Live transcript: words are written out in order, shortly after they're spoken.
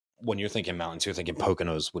when you're thinking mountains, you're thinking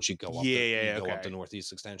Poconos, which you go up. Go up the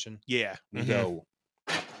Northeast Extension. Yeah. You go.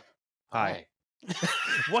 Hi.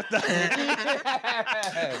 What the?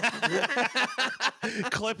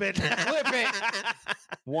 Clip it. Clip it.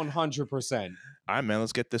 100%. All right, man.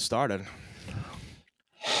 Let's get this started.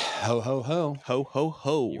 Ho ho ho. Ho ho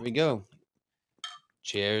ho. Here we go.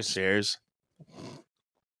 Cheers. Cheers.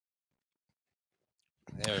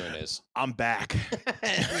 There it is. I'm back.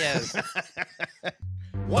 Yes.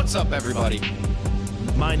 What's up, everybody?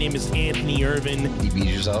 My name is Anthony Irvin. You beat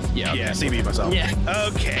yourself? Yeah. Yeah. CB myself. Yeah.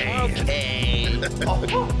 Okay.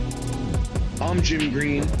 I'm Jim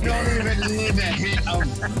Green. Don't even need a hit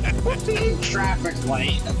of traffic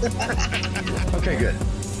light. Okay, good.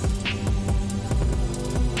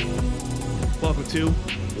 Welcome to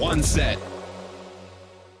One Set.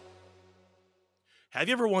 Have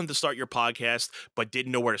you ever wanted to start your podcast but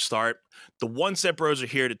didn't know where to start? The One Set Bros are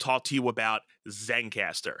here to talk to you about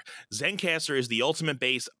Zencastr. Zencastr is the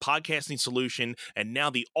ultimate-based podcasting solution and now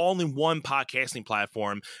the all-in-one podcasting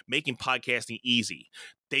platform, making podcasting easy.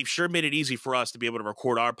 They've sure made it easy for us to be able to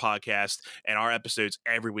record our podcast and our episodes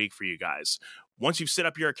every week for you guys. Once you've set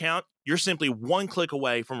up your account, you're simply one click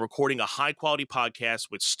away from recording a high-quality podcast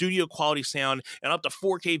with studio-quality sound and up to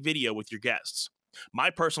 4K video with your guests. My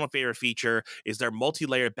personal favorite feature is their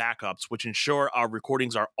multi-layered backups, which ensure our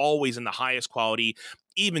recordings are always in the highest quality,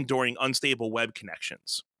 even during unstable web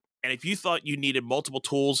connections. And if you thought you needed multiple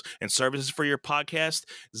tools and services for your podcast,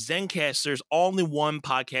 Zencastr's all-in-one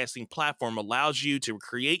podcasting platform allows you to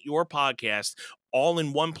create your podcast all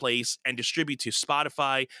in one place and distribute to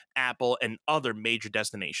Spotify, Apple, and other major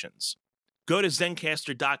destinations. Go to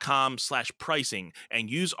zencastr.com/pricing and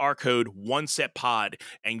use our code OneSetPod,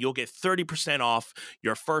 and you'll get 30% off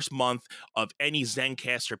your first month of any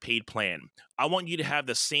Zencastr paid plan. I want you to have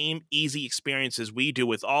the same easy experiences we do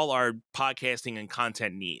with all our podcasting and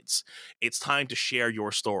content needs. It's time to share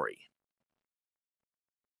your story.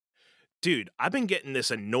 Dude, I've been getting this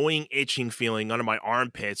annoying itching feeling under my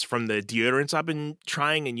armpits from the deodorants I've been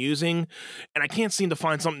trying and using, and I can't seem to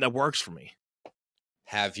find something that works for me.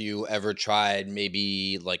 Have you ever tried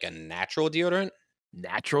maybe like a natural deodorant?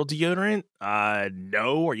 Natural deodorant?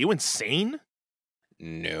 No. Are you insane?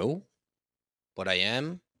 No. But I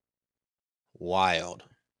am Wild.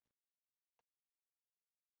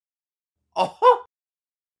 Oh,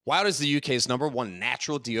 Wild is the UK's #1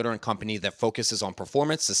 natural deodorant company that focuses on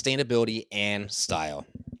performance, sustainability, and style.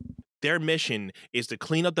 Their mission is to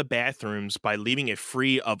clean up the bathrooms by leaving it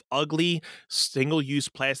free of ugly, single-use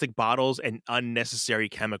plastic bottles and unnecessary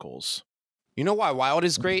chemicals. You know why Wild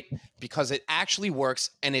is great? Because it actually works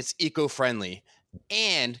and it's eco-friendly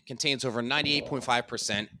and contains over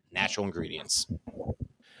 98.5% natural ingredients.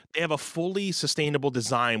 They have a fully sustainable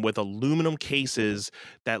design with aluminum cases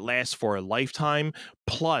that last for a lifetime,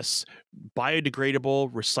 plus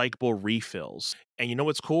biodegradable, recyclable refills. And you know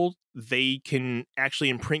what's cool? They can actually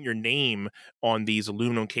imprint your name on these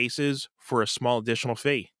aluminum cases for a small additional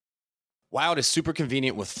fee. Wild is super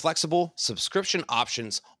convenient with flexible subscription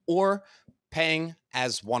options or paying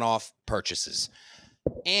as one-off purchases.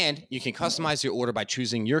 And you can customize your order by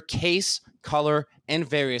choosing your case, color, and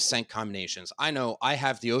various scent combinations. I know I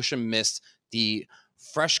have the Ocean Mist, the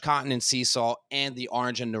Fresh Cotton and Sea Salt, and the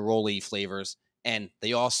Orange and Neroli flavors, and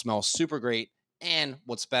they all smell super great. And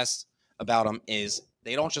what's best about them is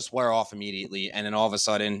they don't just wear off immediately, and then all of a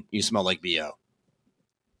sudden you smell like BO.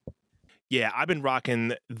 Yeah, I've been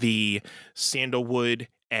rocking the sandalwood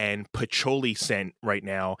and patchouli scent right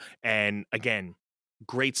now. And again,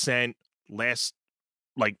 great scent, lasts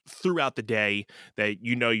like throughout the day, that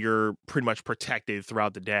you know you're pretty much protected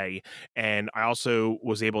throughout the day. And I also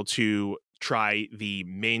was able to try the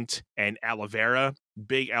mint and aloe vera.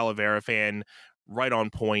 Big aloe vera fan, right on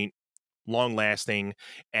point, long lasting,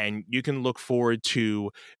 and you can look forward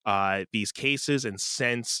to these cases and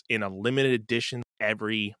scents in a limited edition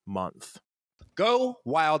every month. Go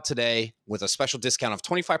Wild today with a special discount of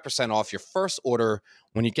 25% off your first order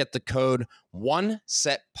when you get the code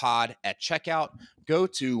OneSetPod at checkout. Go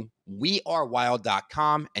to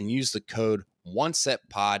wearewild.com and use the code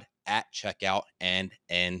OneSetPod at checkout and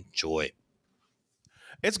enjoy.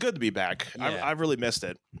 It's good to be back. Yeah. I've really missed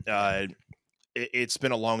it. It's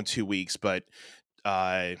been a long 2 weeks, but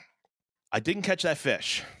I didn't catch that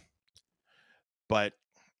fish. But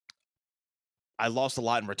I lost a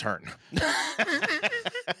lot in return.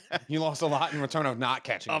 You lost a lot in return of not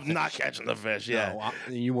catching the fish, yeah. No,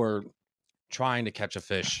 you were trying to catch a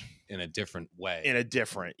fish in a different way.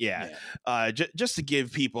 Just to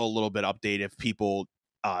give people a little bit update, if people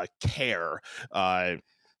care.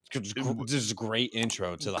 This is a great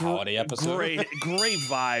intro to the holiday episode. Great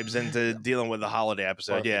vibes into dealing with the holiday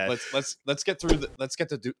episode. Perfect. Yeah, let's get through let's get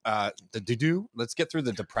through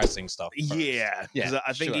the depressing stuff first. Yeah, because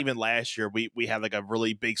I think even last year we had like a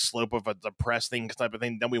really big slope of a depressing type of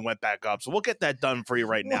thing. Then we went back up, so we'll get that done for you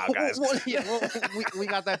right now, guys. We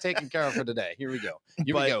got that taken care of for today. Here we go.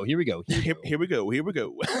 Here we go.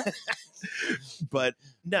 But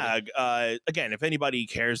again, if anybody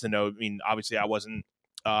cares to know, I mean, obviously I wasn't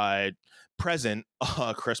present,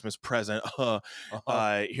 Christmas present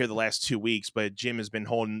here the last 2 weeks, but Jim has been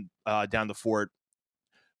holding down the fort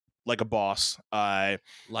like a boss.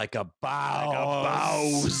 Like a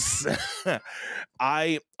boss.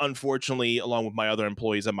 I, unfortunately, along with my other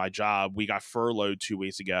employees at my job, we got furloughed 2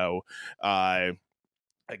 weeks ago.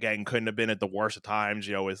 Again, couldn't have been at the worst of times,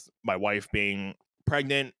 with my wife being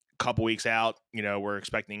pregnant, a couple weeks out. We're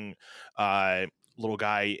expecting little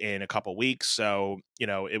guy in a couple weeks, so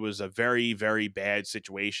it was a very, very bad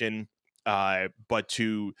situation. But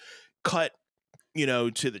to cut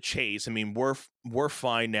to the chase, I mean, we're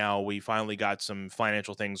fine now. We finally got some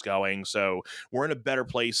financial things going, so we're in a better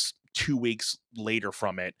place 2 weeks later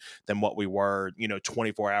from it than what we were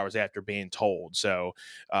 24 hours after being told. So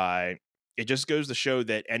it just goes to show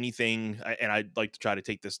that anything, and I'd like to try to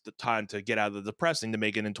take the time to get out of the depressing to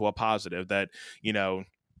make it into a positive, that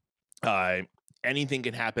anything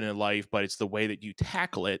can happen in life, but it's the way that you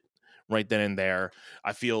tackle it right then and there.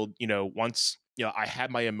 I feel, once, I had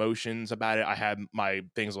my emotions about it, I had my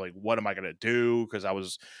things like, what am I going to do? Because I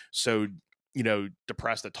was so,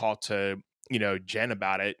 depressed to talk to, Jen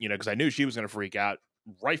about it, because I knew she was going to freak out,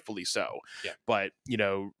 rightfully so. Yeah. But,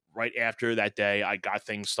 right after that day, I got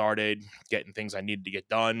things started, getting things I needed to get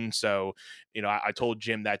done. So, I told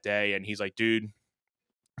Jim that day, and he's like, dude,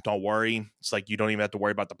 don't worry. It's like, you don't even have to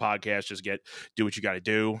worry about the podcast. Just do what you got to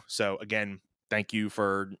do. So again, thank you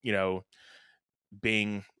for,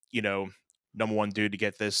 being, number one dude to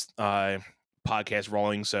get this podcast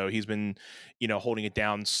rolling. So he's been, holding it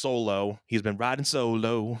down solo. He's been riding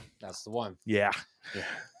solo. That's the one. Yeah.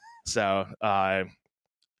 So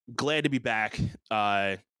glad to be back.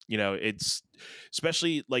 It's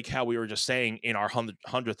especially like how we were just saying in our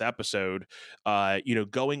 100th episode,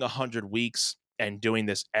 going 100 weeks and doing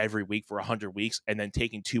this every week for 100 weeks and then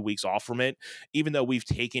taking 2 weeks off from it, even though we've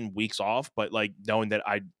taken weeks off, but like knowing that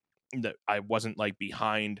I wasn't like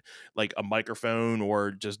behind like a microphone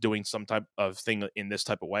or just doing some type of thing in this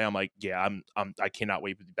type of way, I'm like, yeah, I cannot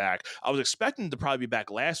wait to be back. I was expecting to probably be back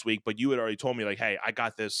last week, but you had already told me like, hey, I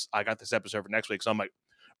got this episode for next week. So I'm like,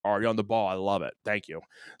 already on the ball. I love it. Thank you.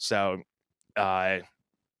 So,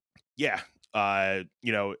 yeah. And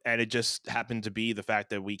it just happened to be the fact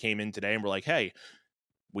that we came in today and we're like, hey,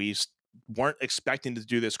 we weren't expecting to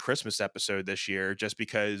do this Christmas episode this year just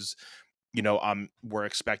because, we're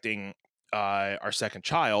expecting our second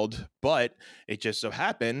child, but it just so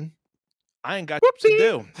happened I ain't got to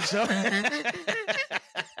do.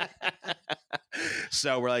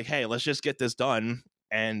 So we're like, hey, let's just get this done.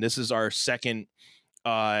 And this is our second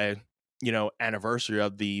anniversary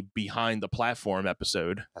of the Behind the Platform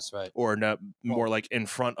episode. That's right. Or no, more like in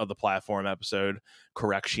front of the platform episode.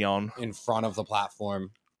 Correction. In front of the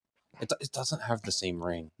platform. It doesn't have the same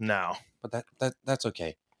ring. No. But that's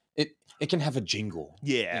okay. It can have a jingle.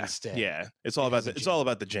 Yeah. Instead. Yeah. It's all about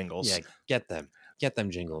the jingles. Yeah, get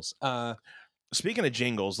them jingles. Speaking of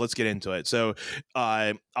jingles, let's get into it. So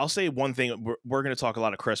I'll say one thing. We're going to talk a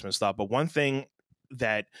lot of Christmas stuff, but one thing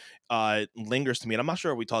that lingers to me, and I'm not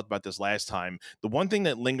sure if we talked about this last time, the one thing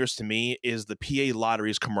that lingers to me is the PA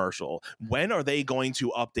Lotteries commercial. When are they going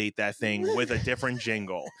to update that thing with a different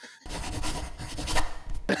jingle?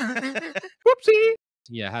 Whoopsie.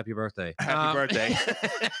 Yeah, happy birthday. Happy birthday.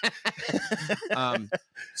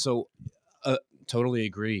 So totally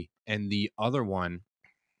agree. And the other one,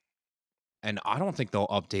 and I don't think they'll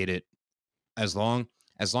update it as long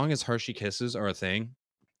as Hershey Kisses are a thing.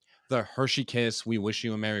 The Hershey Kiss, we wish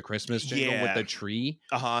you a Merry Christmas jingle with the tree.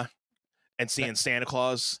 And seeing Santa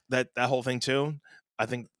Claus, that whole thing too. I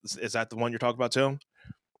think, is that the one you're talking about too?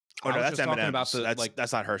 Oh no, that's M&M's.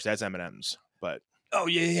 That's not Hershey, that's M&M's. But oh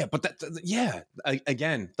yeah. But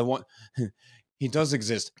again, the one he does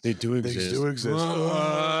exist. They do exist. They do exist.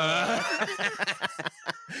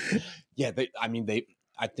 Yeah,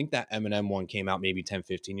 I think that M&M one came out maybe 10,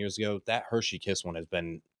 15 years ago. That Hershey Kiss one has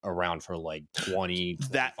been around for like 20.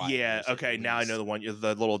 That years. Okay, now I know the one.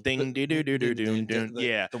 The little ding, do do do do do do.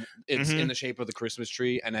 Yeah, it's in the shape of the Christmas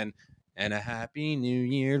tree, and then a Happy New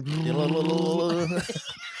Year.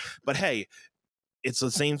 But hey, it's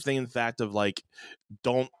the same thing in the fact of like,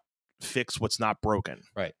 don't fix what's not broken.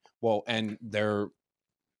 Right. Well, and they're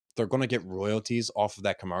they're going to get royalties off of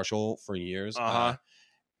that commercial for years.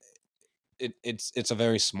 It's a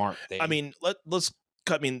very smart thing. I mean, let's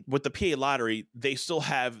cut. I mean, with the PA lottery, they still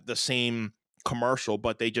have the same commercial,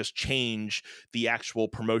 but they just change the actual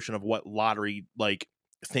promotion of what lottery like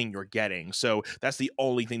thing you're getting. So that's the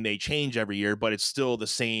only thing they change every year, but it's still the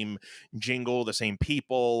same jingle, the same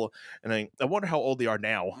people. And I wonder how old they are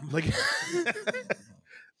now. Like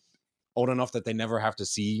old enough that they never have to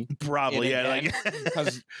see. Probably, yeah, like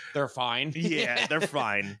because they're fine. Yeah, they're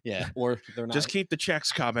fine. Yeah, or they're not. Just keep the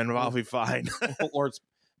checks coming. I'll be fine. Or it's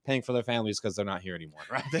paying for their families because they're not here anymore,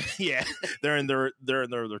 right? Yeah, they're in their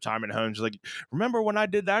retirement homes. Like, remember when I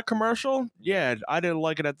did that commercial? Yeah, I didn't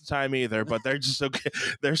like it at the time either, but they're just okay.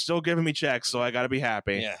 They're still giving me checks, so I got to be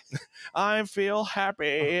happy. Yeah, I feel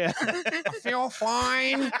happy. I feel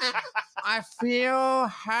fine. I feel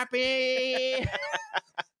happy.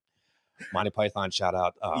 Monty Python shout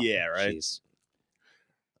out. Oh, yeah, right. Geez.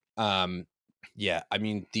 Yeah, I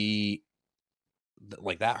mean the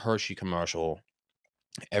like that Hershey commercial.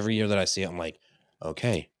 Every year that I see it, I'm like,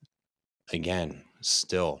 okay, again,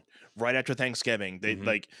 still right after Thanksgiving. They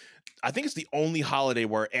like, I think it's the only holiday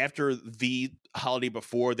where after the holiday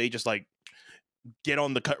before they just like get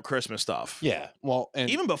on the Christmas stuff. Yeah, well, and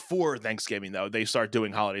even before Thanksgiving though, they start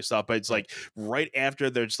doing holiday stuff. But it's like right after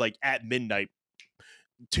they're just like at midnight,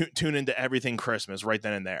 tune into everything Christmas right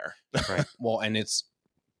then and there. Right. Well, and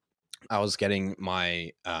I was getting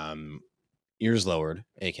my ears lowered,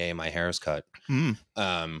 aka my hair's cut,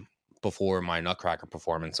 before my Nutcracker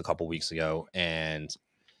performance a couple weeks ago, and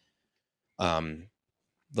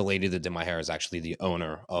the lady that did my hair is actually the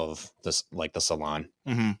owner of this, like the salon.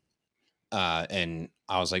 And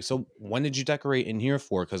I was like, so when did you decorate in here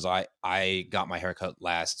for? Because I got my hair cut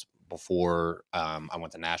last before I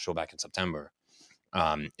went to Nashville back in September.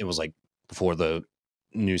 It was like before the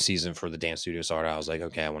new season for the dance studio started. I was like,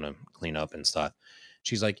 okay, I want to clean up and stuff.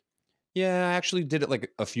 She's like, yeah, I actually did it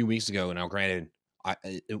like a few weeks ago. Now, granted,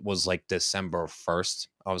 it was like December 1st.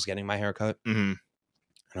 I was getting my hair cut. And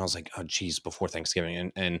I was like, oh, geez, before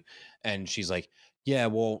Thanksgiving. And she's like, yeah,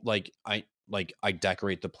 well, like I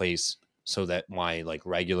decorate the place so that my like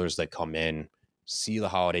regulars that come in see the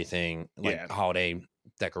holiday thing, like holiday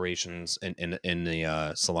decorations in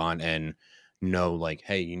the salon, and know like,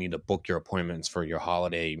 hey, you need to book your appointments for your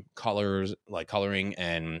holiday colors, like coloring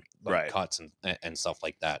and like, cuts and stuff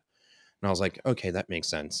like that. And I was like, okay, that makes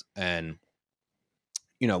sense. And,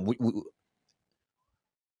 you know,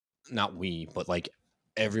 but like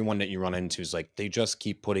everyone that you run into is like, they just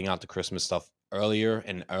keep putting out the Christmas stuff earlier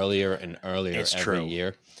and earlier and earlier every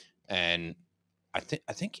year. And I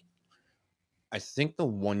think the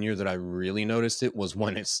one year that I really noticed it was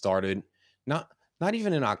when it started, not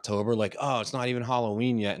even in October, like, oh, it's not even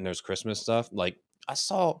Halloween yet and there's Christmas stuff. Like, I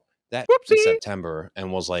saw that in September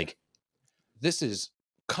and was like, this is...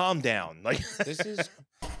 Calm down. Like, this is...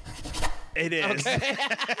 It is. Okay.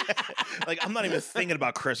 Like, I'm not even thinking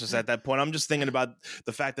about Christmas at that point. I'm just thinking about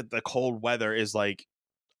the fact that the cold weather is, like,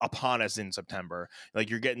 upon us in September. Like,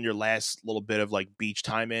 you're getting your last little bit of, like, beach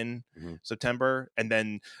time in September. And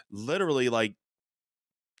then literally, like,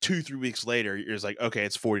 2-3 weeks later, you're just like, okay,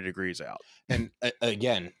 it's 40 degrees out. And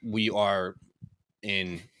again, we are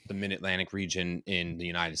in the Mid-Atlantic region in the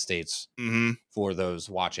United States. For those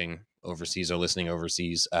watching overseas or listening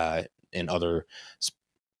overseas in other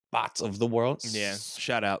spots of the world. Yeah,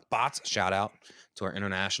 shout out to our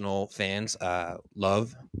international fans.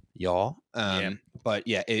 Love y'all. But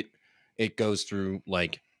yeah, it goes through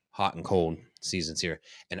like hot and cold seasons here.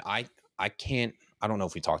 And I don't know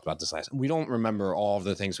if we talked about this we don't remember all of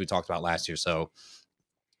the things we talked about last year. So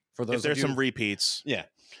for those, if there's some repeats, yeah,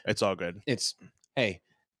 it's all good. It's, hey,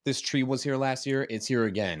 this tree was here last year. It's here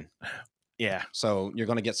again. Yeah. So you're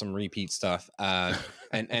going to get some repeat stuff.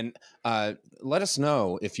 And let us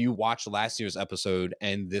know if you watched last year's episode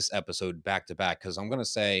and this episode back to back. Cause I'm going to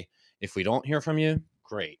say, if we don't hear from you,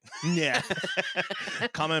 great. Yeah.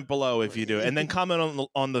 Comment below if you do, and then comment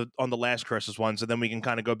on the last Christmas one, so then we can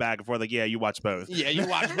kind of go back and forth. Like, yeah, you watch both. Yeah, you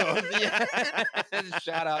watch both. Yeah.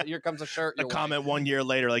 Shout out! Here comes a shirt. A comment 1 year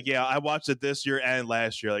later, like, yeah, I watched it this year and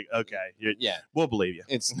last year. Like, okay, yeah, we'll believe you.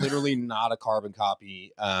 It's literally not a carbon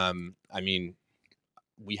copy. I mean,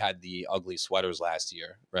 we had the ugly sweaters last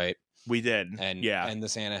year, right? We did, and yeah, and the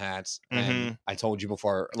Santa hats. And I told you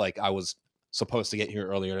before, like, I was supposed to get here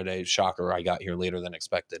earlier today. Shocker, I got here later than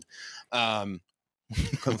expected.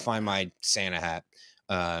 Couldn't find my Santa hat.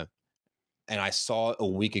 And I saw it a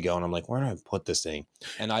week ago and I'm like, where did I put this thing?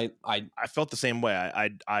 And I felt the same way.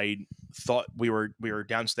 I thought we were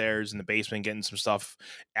downstairs in the basement getting some stuff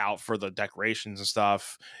out for the decorations and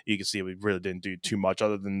stuff. You can see we really didn't do too much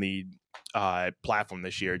other than the platform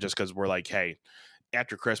this year, just because we're like, hey,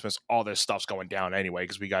 after Christmas, all this stuff's going down anyway,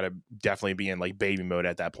 because we got to definitely be in like baby mode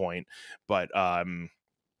at that point. But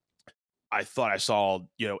I thought I saw,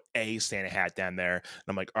 a Santa hat down there, and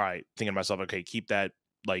I'm like, all right, thinking to myself, okay, keep that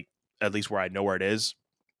like at least where I know where it is.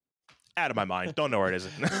 Out of my mind, don't know where it is.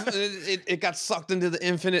 it got sucked into the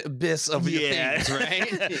infinite abyss of your things,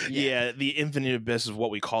 right? Yeah, the infinite abyss is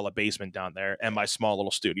what we call a basement down there, and my small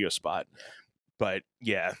little studio spot. But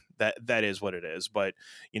yeah, that is what it is. But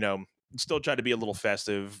still try to be a little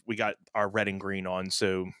festive. We got our red and green on,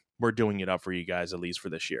 so we're doing it up for you guys, at least for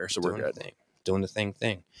this year. So we're good. Doing the thing.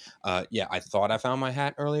 Yeah, I thought I found my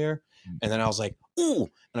hat earlier, and then I was like, ooh,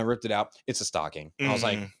 and I ripped it out. It's a stocking. I was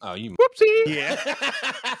like, oh, you whoopsie. Yeah.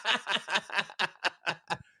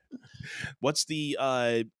 What's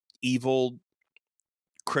the evil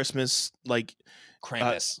Christmas like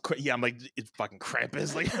Krampus? Yeah, I'm like, it's fucking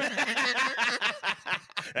Krampus. Like,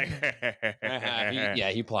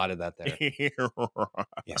 he plotted that there.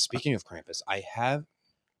 Yeah. Speaking of Krampus, I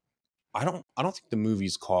don't think the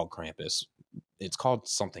movie's called Krampus. It's called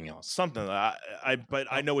something else. Something. But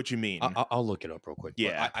I know what you mean. I'll look it up real quick.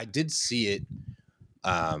 Yeah, I did see it.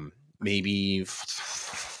 Maybe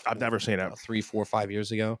I've never seen it 3, 4, 5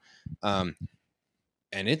 years ago. And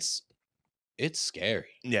it's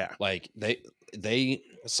scary. Yeah. Like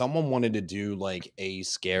someone wanted to do like a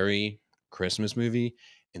scary Christmas movie,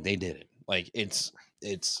 and they did it. Like it's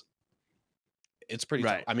pretty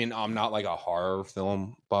right. Tough. I mean, I'm not like a horror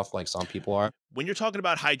film buff like some people are. When you're talking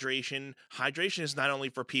about hydration is not only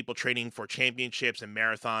for people training for championships and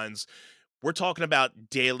marathons. We're talking about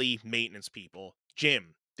daily maintenance people.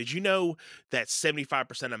 Jim, did you know that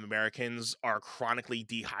 75% of Americans are chronically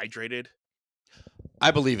dehydrated?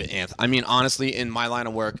 I believe it, Anth. I mean, honestly, in my line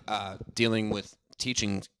of work, dealing with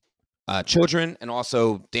teaching children and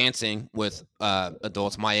also dancing with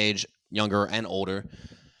adults my age, younger and older,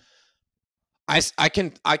 I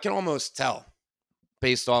can almost tell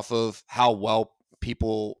based off of how well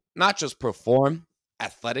people not just perform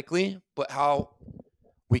athletically, but how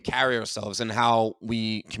we carry ourselves and how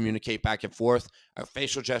we communicate back and forth, our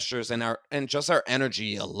facial gestures and just our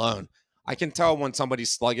energy alone. I can tell when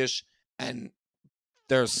somebody's sluggish and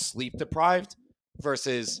they're sleep deprived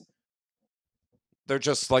versus they're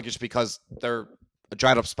just sluggish because they're a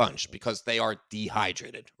dried up sponge, because they are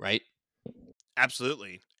dehydrated, right?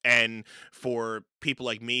 Absolutely. And for people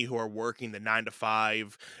like me who are working the 9 to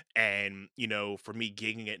 5 and, for me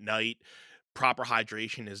gigging at night, proper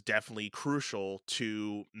hydration is definitely crucial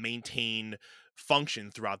to maintain function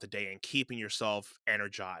throughout the day and keeping yourself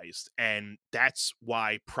energized. And that's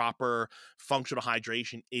why proper functional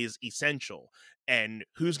hydration is essential. And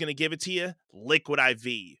who's going to give it to you? Liquid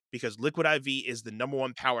IV, because Liquid IV is the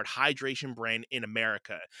 #1 powered hydration brand in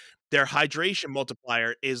America. Their hydration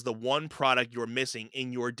multiplier is the one product you're missing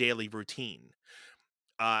in your daily routine.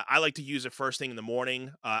 I like to use it first thing in the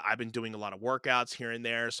morning. I've been doing a lot of workouts here and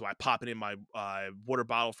there, so I pop it in my water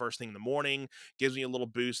bottle first thing in the morning. Gives me a little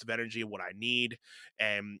boost of energy of what I need.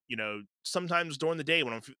 And, sometimes during the day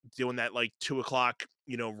when I'm doing that like 2 o'clock,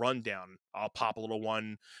 rundown, I'll pop a little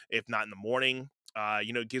one, if not in the morning.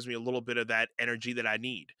 It gives me a little bit of that energy that I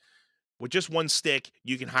need. With just one stick,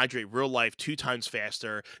 you can hydrate real life 2 times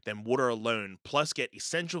faster than water alone, plus get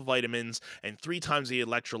essential vitamins and 3 times the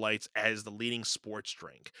electrolytes as the leading sports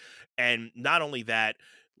drink. And not only that,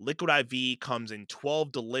 Liquid IV comes in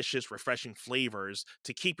 12 delicious, refreshing flavors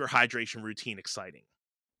to keep your hydration routine exciting.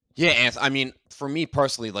 Yeah, Anth. I mean, for me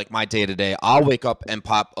personally, like my day-to-day, I'll wake up and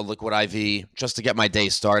pop a Liquid IV just to get my day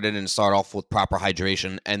started and start off with proper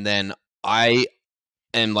hydration. And then I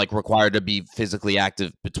am like required to be physically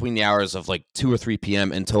active between the hours of like 2 or 3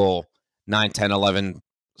 p.m. until 9, 10, 11,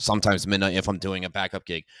 sometimes midnight if I'm doing a backup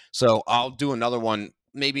gig. So I'll do another one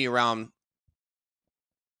maybe around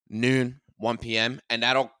noon, 1 p.m. and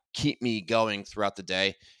that'll keep me going throughout the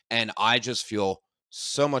day. And I just feel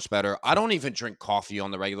so much better. I don't even drink coffee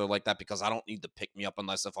on the regular like that because I don't need to pick me up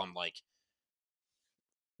unless if I'm like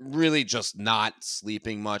really just not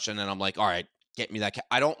sleeping much. And then I'm like, all right, get me that.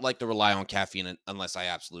 I don't like to rely on caffeine unless I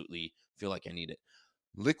absolutely feel like I need it.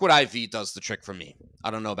 Liquid IV does the trick for me. I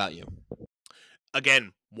don't know about you.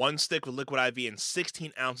 Again, 1 stick with Liquid IV and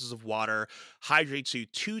 16 ounces of water hydrates you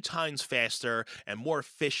 2 times faster and more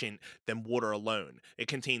efficient than water alone. It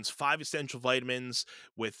contains 5 essential vitamins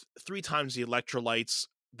with 3 times the electrolytes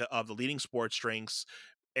of the leading sports drinks,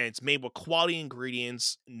 and it's made with quality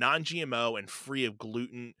ingredients, non-GMO, and free of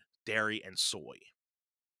gluten, dairy, and soy.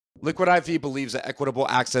 Liquid IV believes that equitable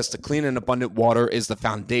access to clean and abundant water is the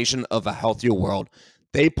foundation of a healthier world.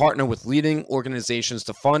 They partner with leading organizations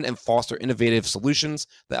to fund and foster innovative solutions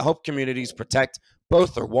that help communities protect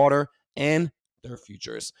both their water and their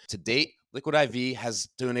futures. To date, Liquid IV has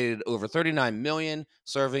donated over 39 million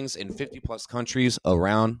servings in 50 plus countries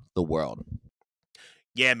around the world.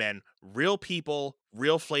 Yeah, man. Real people,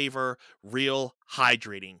 real flavor, real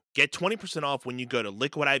hydrating. Get 20% off when you go to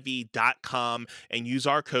liquidiv.com and use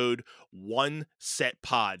our code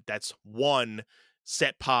 1SETPOD. That's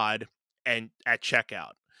 1SETPOD and at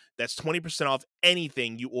checkout. That's 20% off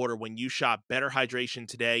anything you order when you shop Better Hydration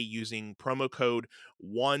today using promo code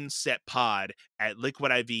 1SETPOD at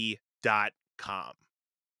liquidiv.com.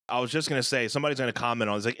 I was just gonna say, somebody's gonna comment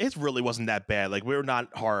on it. It's like, it really wasn't that bad. Like, we're not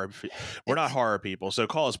horror people, so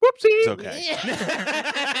call us whoopsie. It's okay.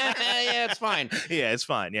 Yeah, it's fine. Yeah, it's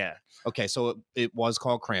fine. Yeah. Okay, so it was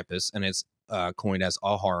called Krampus, and it's coined as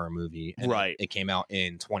a horror movie. And right. It came out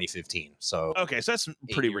in 2015. So okay, so that's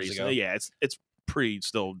pretty recent. Ago. Yeah, it's pretty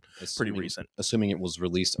recent. Assuming it was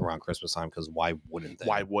released around Christmas time, because why wouldn't they?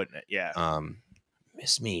 Why wouldn't it? Yeah.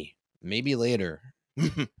 Miss me. Maybe later.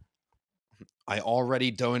 I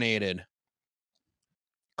already donated.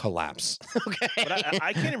 Collapse. Okay. But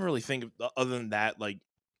I can't even really think of, other than that, like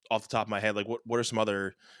off the top of my head, like what are some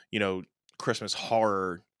other, Christmas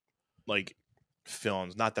horror like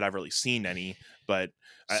films? Not that I've really seen any, but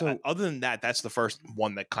other than that, that's the first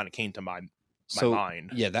one that kind of came to my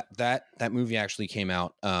mind. Yeah, that movie actually came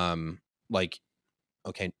out November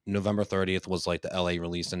 30th was like the LA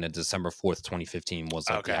release, and then December 4th, 2015 was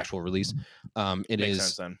like the actual release. It Makes is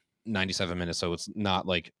sense, then. 97 minutes, so it's not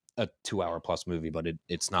like a 2-hour plus movie, but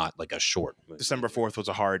it's not like a short movie. December 4th was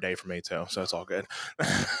a horror day for me too, so it's all good.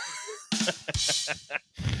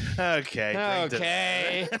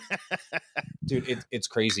 Okay. Dude, it's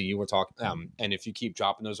crazy. You were talking, and if you keep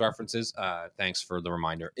dropping those references, thanks for the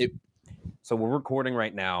reminder. So we're recording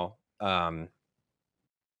right now.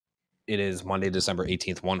 It is Monday, December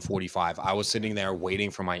 18th, 1:45. I was sitting there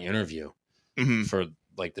waiting for my interview for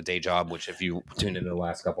like the day job, which if you tuned into the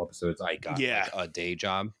last couple episodes, I got like a day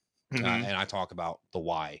job, and I talk about the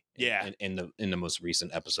why in the most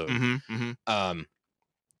recent episode.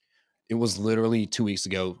 It was literally 2 weeks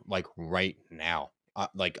ago, like right now.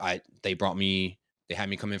 They had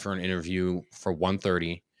me come in for an interview for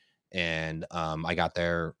 1:30, and I got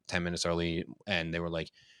there 10 minutes early, and they were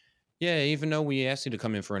like, yeah, even though we asked you to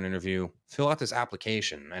come in for an interview, fill out this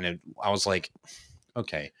application. And I was like,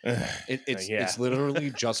 okay, it's literally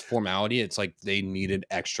just formality. It's like they needed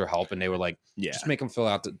extra help, and they were like, just make them fill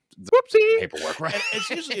out the paperwork. Right? And it's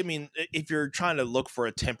usually, I mean, if you're trying to look for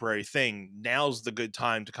a temporary thing, now's the good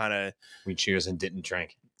time to kind of. We cheers and didn't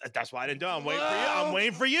drink. That's why I didn't do it. I'm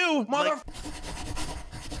waiting for you, mother.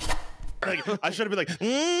 Like, I should have been like,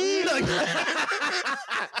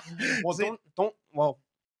 well, don't. Well,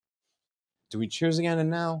 do we cheers again and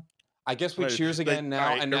now? I guess we cheers again now,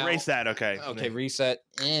 right, and erase that. Okay, reset.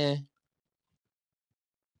 And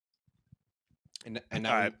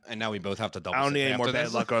now we both have to double. I don't need any more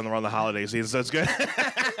bad luck on the holiday season, so it's good.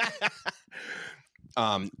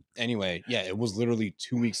 Anyway, yeah, it was literally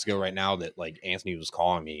 2 weeks ago right now that like Anthony was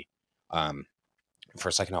calling me. For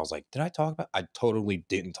a second I was like, did I talk about? I totally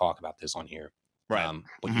didn't talk about this on here. Right.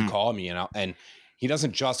 But you called me, and he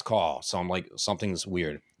doesn't just call, so I'm like, something's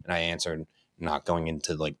weird, and I answered. Not going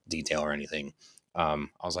into like detail or anything. I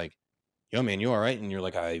was like, yo man, you all right? And you're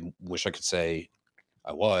like, I wish I could say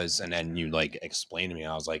I was. And then you like explained to me.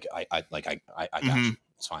 And I was like, I got you.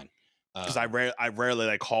 It's fine. Because I rarely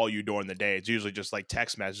like call you during the day. It's usually just like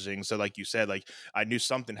text messaging. So like you said, like I knew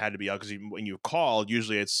something had to be out, because when you call,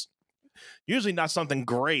 usually it's not something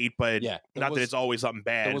great, but not that it's always something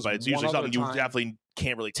bad, but it's usually something you definitely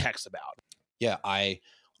can't really text about. Yeah, I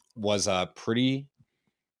was pretty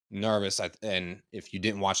nervous, and if you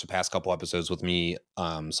didn't watch the past couple episodes with me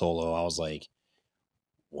solo, I was like,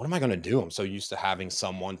 what am I going to do? I'm so used to having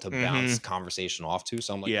someone to bounce conversation off to,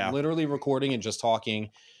 so I'm like literally recording and just talking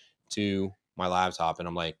to my laptop, and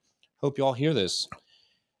I'm like, hope y'all hear this,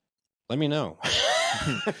 let me know.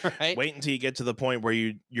 Right? Wait until you get to the point where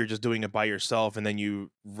you're just doing it by yourself, and then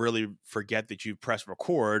you really forget that you pressed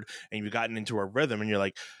record and you've gotten into a rhythm, and you're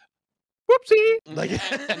like, whoopsie, like,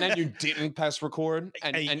 and then you didn't press record,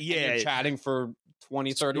 and you're chatting for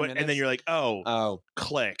 20-30 minutes, and then you're like, oh,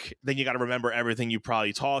 click. Then you got to remember everything you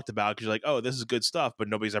probably talked about, because you're like, oh, this is good stuff, but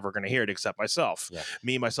nobody's ever going to hear it except myself.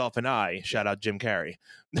 Me, myself, and I. Shout out Jim Carrey.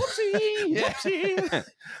 Whoopsie.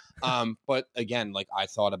 But again, like I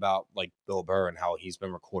thought about like Bill Burr and how he's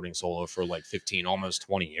been recording solo for like 15, almost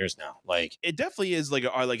 20 years now. Like it definitely is like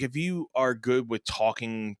if you are good with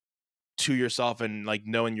talking to yourself and like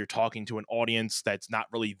knowing you're talking to an audience that's not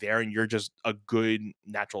really there, and you're just a good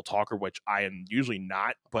natural talker, which I am usually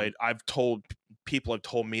not, but people have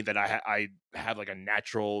told me that I have like a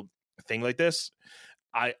natural thing like this.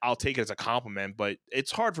 I'll take it as a compliment, but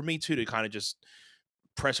it's hard for me too to kind of just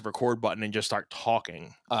press a record button and just start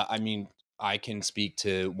talking. I mean, I can speak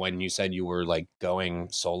to when you said you were like going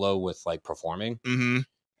solo with like performing,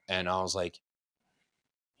 and I was like,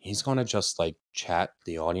 he's gonna just like chat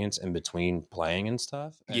the audience in between playing and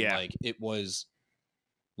stuff. And like it was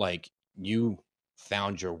like you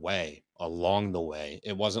found your way along the way.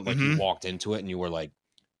 It wasn't like you walked into it and you were like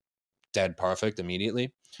dead perfect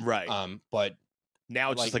immediately. Right. But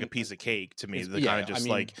now it's like, just like a piece of cake to me. It's, The kind of just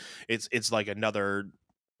like it's like another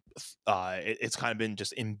it's kind of been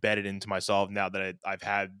just embedded into myself now that I've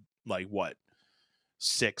had like what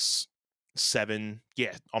 6, 7,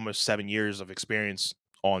 almost 7 years of experience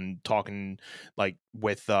on talking like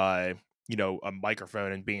with you know, a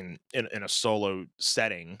microphone and being in a solo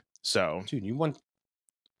setting. So dude, you went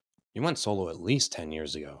solo at least 10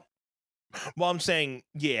 years ago. Well, I'm saying,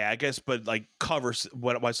 yeah, I guess, but like covers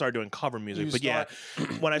when I started doing cover music.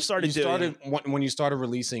 When I started when you started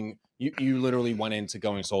releasing, you literally went into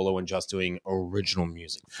going solo and just doing original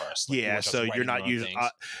music first. Like so you're not using.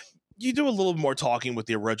 You do a little more talking with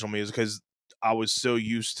the original music because I was so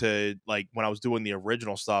used to like when I was doing the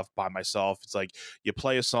original stuff by myself. It's like you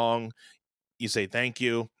play a song, you say thank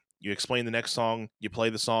you. You explain the next song, you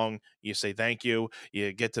play the song, you say thank you,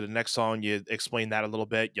 you get to the next song, you explain that a little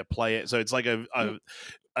bit, you play it. So it's like a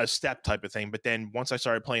step type of thing. But then once I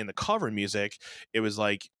started playing the cover music, it was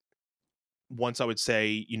like once I would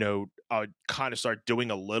say, you know, I would kind of start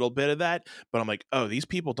doing a little bit of that, but I'm like, oh, these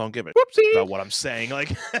people don't give a about what I'm saying.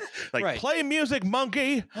 Like, play music,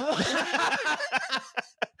 monkey.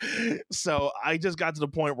 So I just got to the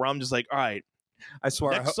point where I'm just like, all right, I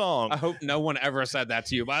swear, next song. I hope no one ever said that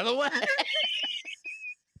to you, by the way.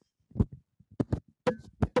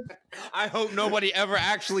 I hope nobody ever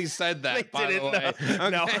actually said that, by the way.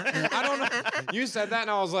 No. I don't know. You said that, and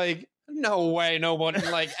I was like, no way nobody,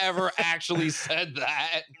 like, ever actually said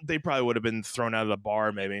that. They probably would have been thrown out of the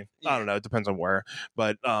bar, maybe. Yeah. I don't know. It depends on where.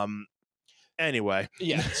 But anyway.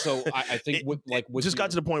 Yeah, so I think just got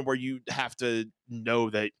to the point where you have to know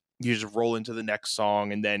that you just roll into the next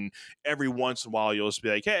song, and then every once in a while you'll just be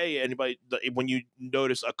like, hey, anybody, when you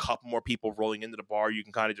notice a couple more people rolling into the bar, you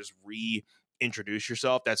can kind of just reintroduce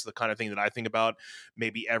yourself. That's the kind of thing that I think about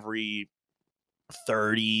maybe every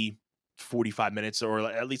 30, 45 minutes, or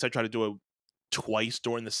at least I try to do it twice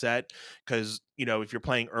during the set. Because, you know, if you're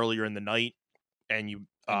playing earlier in the night and you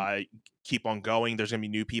keep on going, there's going to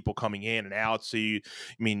be new people coming in and out. So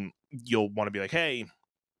you'll want to be like, hey,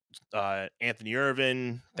 Anthony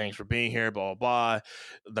Irvin, thanks for being here, blah, blah, blah.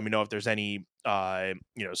 Let me know if there's any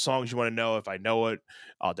songs you want to know. If I know it,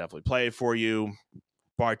 I'll definitely play it for you.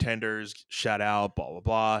 Bartenders, shout out, blah, blah,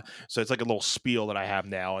 blah. So it's like a little spiel that I have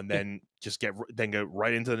now, and then just go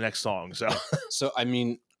right into the next song. So I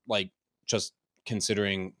mean, like, just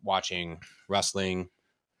considering watching wrestling,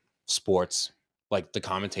 sports, like the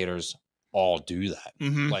commentators all do that.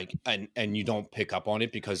 Like, and you don't pick up on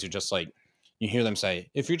it because you're just like, you hear them say,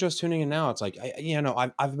 if you're just tuning in now, it's like,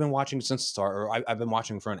 I've been watching since the start, or I've been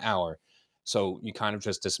watching for an hour. So you kind of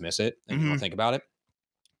just dismiss it and you don't think about it.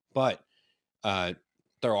 But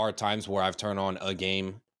there are times where I've turned on a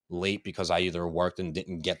game late because I either worked and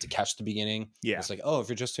didn't get to catch the beginning. Yeah. It's like, oh, if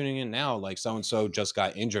you're just tuning in now, like so-and-so just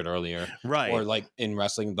got injured earlier. Right. Or like in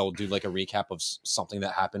wrestling, they'll do like a recap of something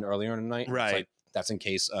that happened earlier in the night. Right. It's like, that's in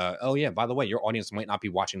case, oh yeah, by the way, your audience might not be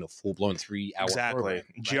watching the full-blown 3-hour program.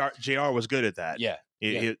 Right? JR was good at that. Yeah.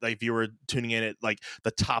 Like if you were tuning in at like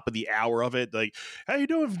the top of the hour of it, like, how you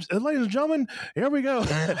doing, ladies and gentlemen? Here we go.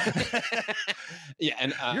 Yeah,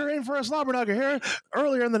 and you're in for a slobber knocker here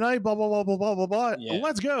earlier in the night, blah, blah, blah, blah, blah, blah, blah. Yeah.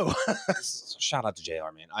 Let's go. Shout out to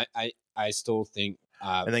JR, man. I still think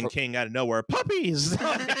and then King out of nowhere, puppies.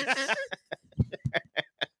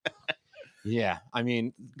 Yeah, I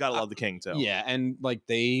mean, gotta love the King too. Yeah, and like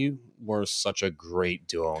they were such a great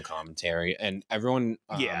duo in commentary, and everyone,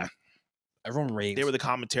 everyone raves. They were the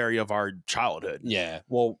commentary of our childhood. Yeah,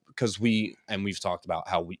 well, because we've talked about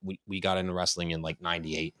how we got into wrestling in like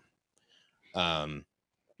 '98. So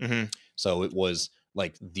it was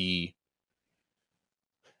like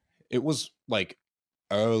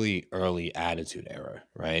early Attitude Era,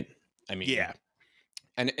 right? I mean, yeah.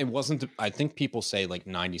 And it wasn't, I think people say like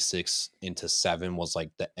 96 into 7 was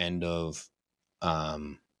like the end of,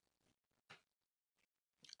 I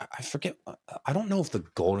forget. I don't know if the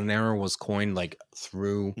golden era was coined like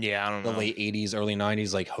through I don't know. The late 80s, early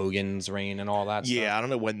 90s, like Hogan's reign and all that stuff. Yeah, I don't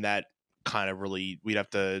know when that kind of really, we'd have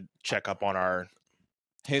to check up on our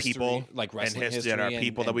history, people, like wrestling history and our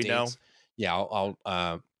people that we know. Yeah, I'll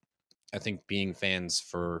I think being fans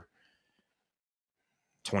for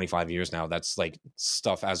 25 years now. That's like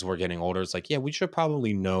stuff as we're getting older. It's like, yeah, we should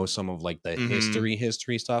probably know some of like the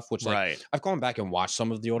history stuff, which like I've gone back and watched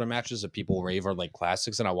some of the older matches that people rave are like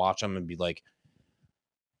classics, and I watch them and be like,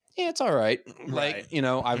 yeah, it's all right. Like, you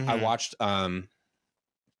know, I watched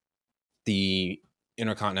the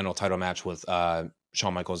Intercontinental title match with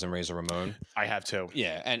Shawn Michaels and Razor Ramon. I have too.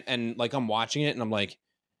 Yeah, and like I'm watching it and I'm like,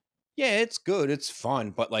 yeah, it's good, it's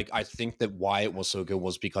fun, but like I think that why it was so good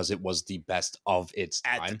was because it was the best of its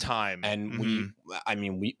time. At the time. And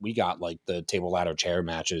we got like the table ladder chair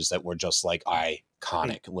matches that were just like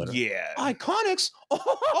iconic, literally. Yeah. Iconics.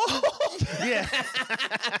 Yeah.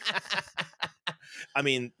 I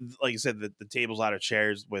mean, like you said, the tables ladder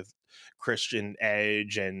chairs with Christian,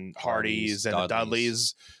 Edge, and Hardys and the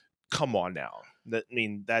Dudleys. Come on now.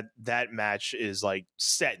 That match is like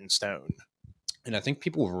set in stone. And I think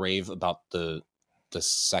people rave about the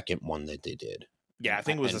second one that they did. Yeah, I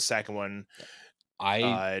think it was the second one.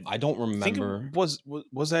 I don't remember. I think was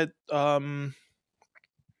that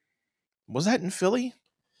in Philly?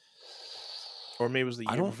 Or maybe it was the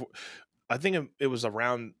year before. I think it was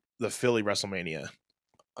around the Philly WrestleMania.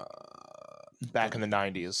 Back in the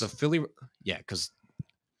 90s. The Philly, yeah, because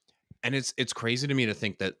and it's crazy to me to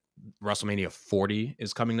think that WrestleMania 40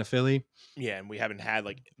 is coming to Philly. Yeah, and we haven't had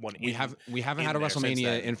like one. We haven't had a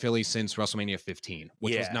WrestleMania in Philly since WrestleMania 15,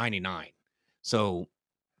 which was 99. So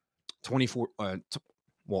 24.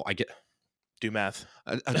 Well, I get do math.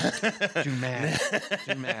 Do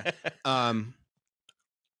math. I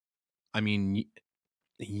mean,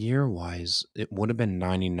 year wise, it would have been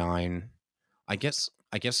 99. I guess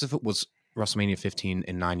if it was WrestleMania 15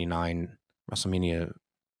 in 99, WrestleMania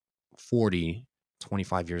 40.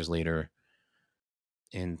 25 years later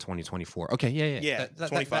in 2024. Okay, yeah. That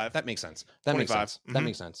 25. That makes sense. That 25. makes sense. That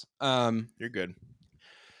makes sense. You're good.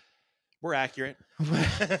 We're accurate.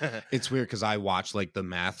 It's weird because I watch like the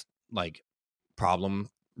math like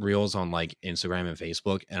problem reels on like Instagram and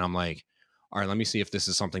Facebook, and I'm like, all right, let me see if this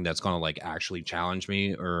is something that's gonna like actually challenge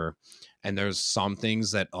me, and there's some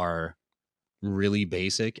things that are really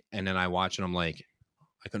basic, and then I watch and I'm like,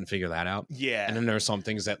 I couldn't figure that out. Yeah. And then there are some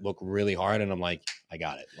things that look really hard and I'm like, I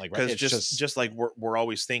got it. Like, because just like we're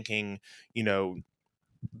always thinking, you know,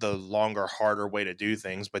 the longer, harder way to do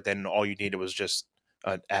things, but then all you needed was just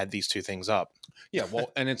add these two things up. Yeah.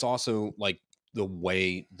 Well, and it's also like the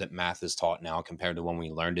way that math is taught now compared to when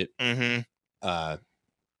we learned it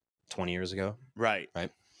 20 years ago. Right.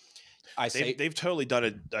 They've totally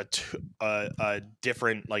done a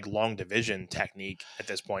different like long division technique at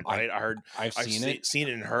this point, right? I've seen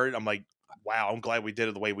it and heard. I'm like, wow, I'm glad we did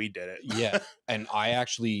it the way we did it. Yeah, and I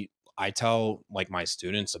tell like my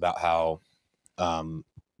students about how,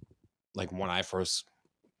 like when I first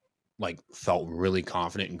like felt really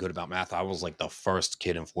confident and good about math, I was like the first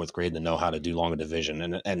kid in 4th grade to know how to do long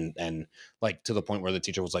division, and like to the point where the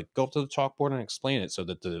teacher was like, go up to the chalkboard and explain it so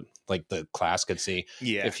that the class could see.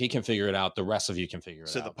 Yeah, if he can figure it out, the rest of you can figure it out.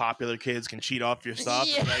 So the popular kids can cheat off your stuff.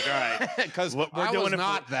 Yeah. Like, all right, because we're doing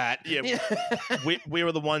not that. Yeah, we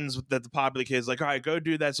were the ones that the popular kids like, all right, go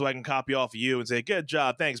do that so I can copy off of you and say, good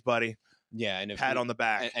job, thanks, buddy. Yeah, and pat on the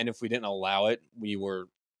back. And if we didn't allow it, we were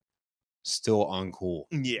still uncool.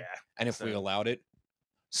 Yeah. And if we allowed it,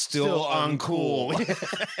 still uncool.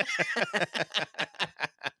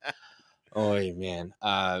 Oh man.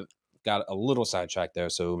 Got a little sidetracked there.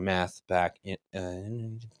 So math back in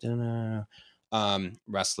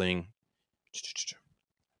wrestling,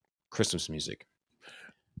 Christmas music.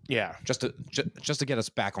 Yeah. Just to get us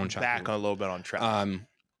back on track. Back a little bit on track.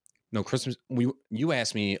 No, Christmas. You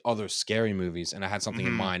asked me other scary movies, and I had something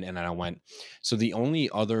in mind, and then I went. So the only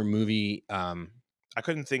other movie, I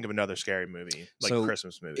couldn't think of another scary movie, like so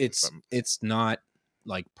Christmas movie. It's not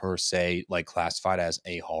like per se like classified as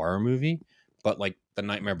a horror movie, but like The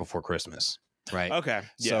Nightmare Before Christmas, right? Okay.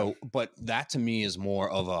 Yeah. So, but that to me is more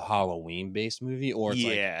of a Halloween based movie, or it's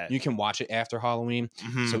like you can watch it after Halloween.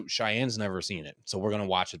 So Cheyenne's never seen it, so we're gonna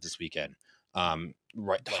watch it this weekend.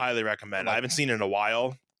 Right, highly recommend. I haven't seen it in a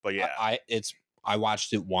while. But yeah, I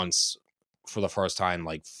watched it once for the first time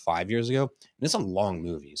like 5 years ago, and it's a long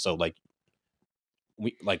movie. So like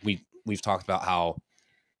we've talked about how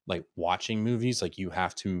like watching movies, like you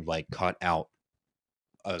have to like cut out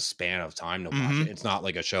a span of time to watch it. It's not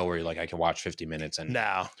like a show where you're like, I can watch 50 minutes and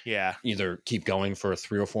either keep going for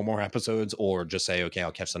 3 or 4 more episodes or just say, okay,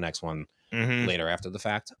 I'll catch the next one later after the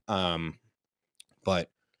fact. But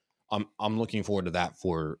I'm looking forward to that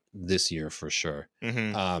for this year for sure.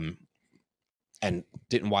 And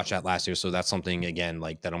didn't watch that last year, so that's something again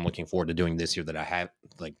like that I'm looking forward to doing this year that I have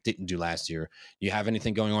like didn't do last year. You have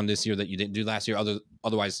anything going on this year that you didn't do last year?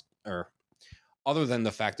 Otherwise, or other than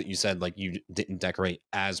the fact that you said like you didn't decorate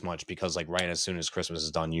as much because like right as soon as Christmas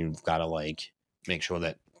is done, you've got to like make sure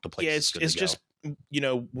that the place is good it's to go. just, you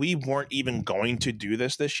know, we weren't even going to do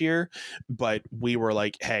this year, but we were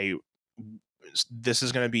like, hey, this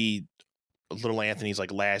is going to be little Anthony's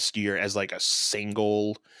like last year as like a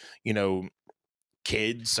single, you know,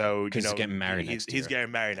 kid. So, you know, he's getting married he's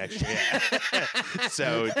getting married next year. Yeah.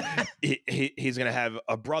 So he's going to have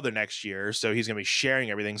a brother next year. So he's going to be sharing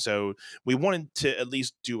everything. So we wanted to at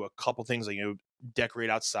least do a couple things like, you know, decorate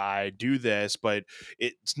outside, do this, but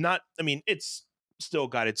it's not, I mean, it's still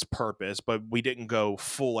got its purpose, but we didn't go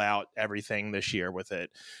full out everything this year with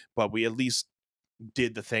it. But we at least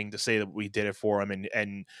did the thing to say that we did it for him,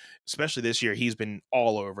 and especially this year he's been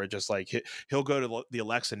all over it. Just like he'll go to the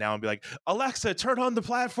Alexa now and be like, Alexa, turn on the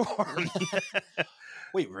platform.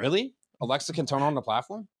 Wait, really? Alexa can turn on the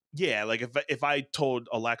platform? Yeah, like if I told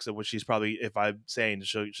Alexa, which she's probably, if I'm saying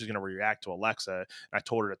she's going to react to Alexa, and I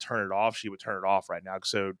told her to turn it off, she would turn it off right now.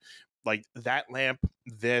 So like that lamp,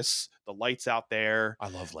 the lights out there, I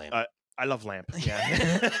love lamp. I love lamp.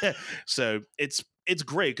 Yeah. So it's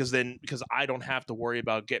great because I don't have to worry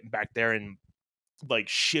about getting back there and like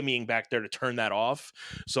shimmying back there to turn that off.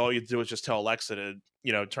 So all you do is just tell Alexa to,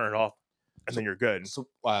 you know, turn it off, and then you're good. So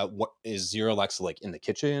what is your Alexa like in the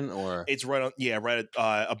kitchen or? It's right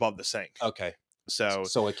above the sink. Okay. So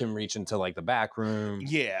it can reach into like the back room.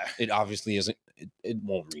 Yeah. It obviously isn't. It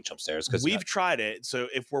won't reach upstairs because we've tried it. So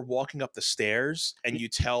if we're walking up the stairs and you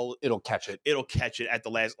tell, it'll catch it. It'll catch it at the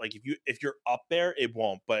last. Like if you're up there, it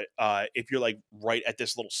won't. But if you're like right at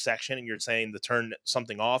this little section and you're saying to turn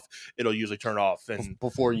something off, it'll usually turn off. And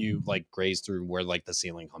before you like graze through where like the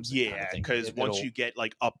ceiling comes in. Yeah, because once you get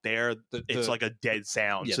like up there, it's like a dead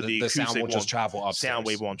sound. Yeah, so the sound will just travel upstairs. Sound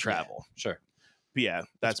wave won't travel. Yeah, sure. But yeah,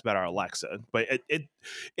 that's about our Alexa. But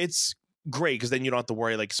it's great because then you don't have to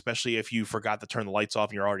worry, like, especially if you forgot to turn the lights off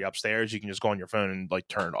and you're already upstairs, you can just go on your phone and like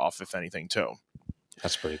turn it off if anything too.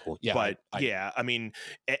 That's pretty cool. Yeah. But I mean,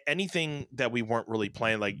 anything that we weren't really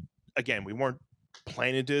planning, like, again, we weren't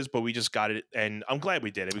planning to do this, but we just got it, and I'm glad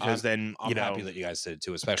we did it because I'm happy that you guys did it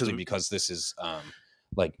too, especially because this is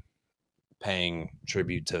like paying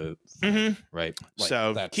tribute to right. Like,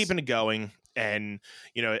 so keeping it going, and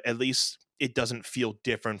you know, at least it doesn't feel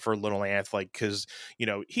different for little Anth, like, because you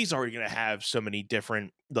know he's already going to have so many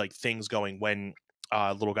different like things going when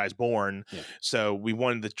little guy's born. Yeah. So we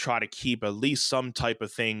wanted to try to keep at least some type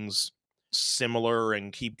of things similar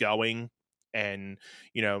and keep going, and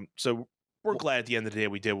you know, so we're glad at the end of the day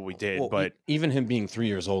we did what we did. But even him being 3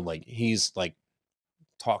 years old, like he's like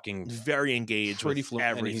talking very engaged with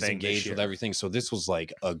everything. He's engaged with everything. So this was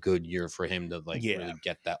like a good year for him to like really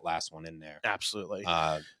get that last one in there. Absolutely.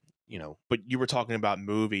 You know, but you were talking about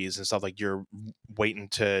movies and stuff, like you're waiting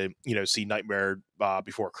to, you know, see Nightmare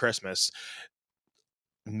Before Christmas.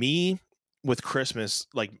 Me with Christmas,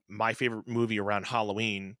 like my favorite movie around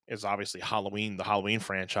Halloween is obviously Halloween, the Halloween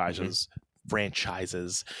franchises.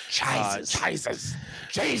 Jesus.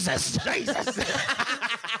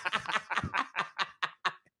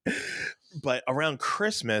 But around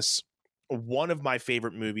Christmas, one of my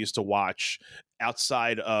favorite movies to watch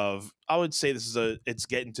outside of, I would say it's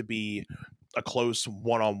getting to be a close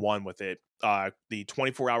one-on-one with it. The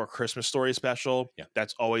 24-hour Christmas Story special. Yeah.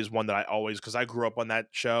 That's always one that because I grew up on that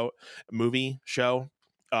movie show.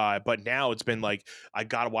 But now it's been like, I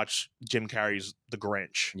got to watch Jim Carrey's The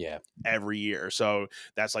Grinch every year. So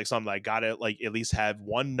that's like something I got to like at least have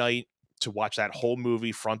one night to watch that whole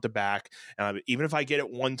movie front to back. And even if I get it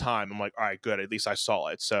one time, I'm like, all right, good. At least I saw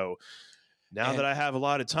it. So now that I have a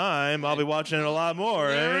lot of time, I'll be watching it a lot more.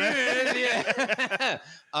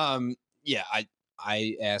 Yeah.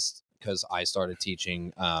 I asked because I started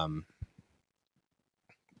teaching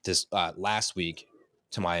this last week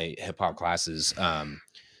to my hip hop classes.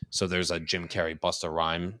 So there's a Jim Carrey Busta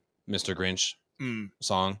Rhymes Mr. Grinch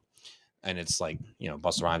song, and it's like, you know,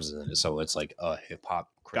 Busta Rhymes is in it, so it's like a hip hop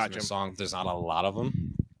Christmas song. There's not a lot of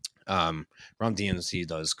them. Ron DMC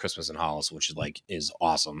does Christmas in Hollis, which is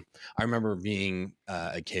awesome. I remember being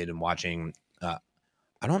a kid and watching. I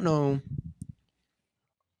don't know.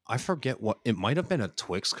 I forget what it might have been, a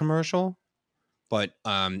Twix commercial, but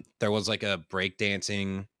there was like a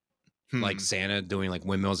breakdancing, like Santa doing like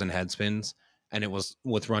windmills and head spins, and it was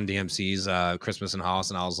with Run DMC's Christmas in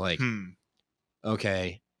Hollis, and I was like,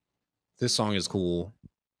 okay, this song is cool,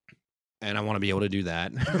 and I want to be able to do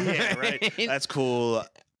that. Yeah, right. That's cool.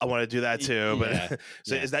 I want to do that too. But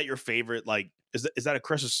is that your favorite? Like, is that a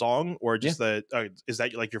Christmas song, or just is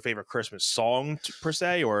that like your favorite Christmas song per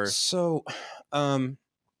se? Or so,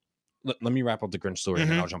 let me wrap up the Grinch story, and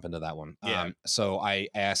then I'll jump into that one. So I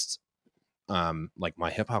asked, like my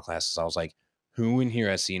hip hop classes, I was like, who in here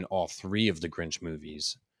has seen all 3 of the Grinch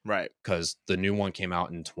movies? Right. Because the new one came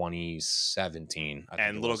out in 2017. I think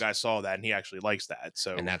And it little was. guy saw that and he actually likes that.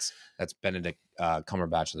 So And that's Benedict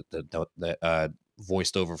Cumberbatch that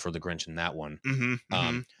voiced over for the Grinch in that one.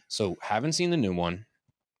 So haven't seen the new one,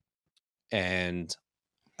 and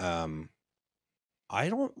I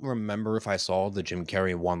don't remember if I saw the Jim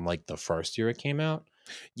Carrey one like the first year it came out.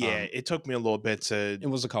 Yeah, it took me a little bit to It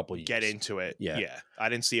was a couple years. get into it. Yeah. I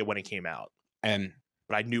didn't see it when it came out, And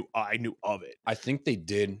but I knew of it. I think they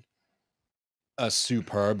did a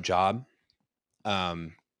superb job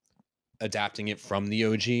adapting it from the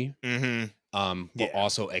OG. But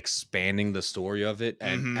also expanding the story of it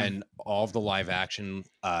and all of the live action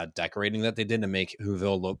decorating that they did to make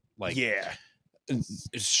Whoville look like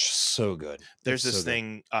it's so good. There's this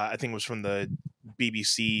thing I think it was from the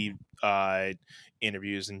BBC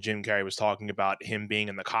interviews, and Jim Carrey was talking about him being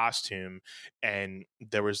in the costume, and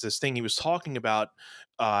there was this thing he was talking about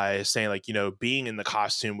saying like, you know, being in the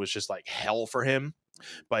costume was just like hell for him,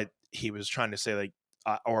 but he was trying to say like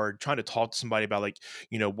or trying to talk to somebody about like,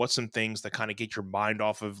 you know, what's some things that kind of get your mind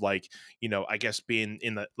off of like, you know, I guess being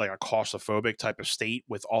in the like a claustrophobic type of state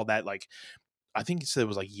with all that, like I think he said it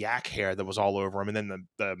was like yak hair that was all over him, and then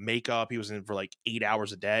the makeup he was in for like 8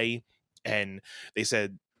 hours a day, and they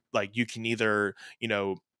said like you can either, you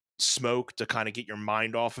know, smoke to kind of get your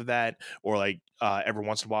mind off of that, or like every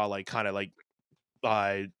once in a while like kind of like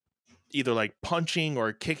either like punching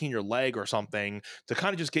or kicking your leg or something to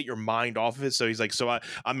kind of just get your mind off of it. So he's like, so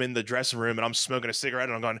I'm in the dressing room and I'm smoking a cigarette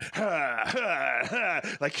and I'm going, ha, ha, ha,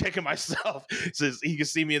 like kicking myself. So he can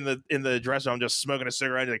see me in the dressing room, I'm just smoking a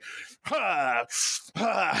cigarette, like, ha,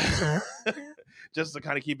 ha. Just to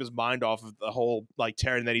kind of keep his mind off of the whole like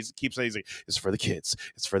tearing that he keeps saying. He's like, it's for the kids.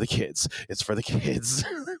 It's for the kids. It's for the kids.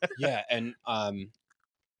 Yeah. And I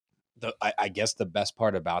guess the best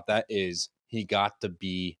part about that is he got to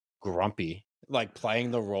be grumpy, like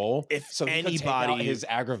playing the role. If so he anybody could take out his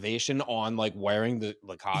aggravation on like wearing the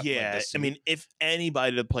costume. Yeah, like I mean, if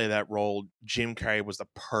anybody to play that role, Jim Carrey was the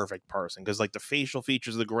perfect person, because like the facial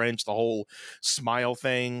features of the Grinch, the whole smile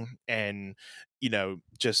thing, and you know,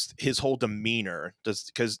 just his whole demeanor,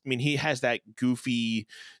 just because I mean, he has that goofy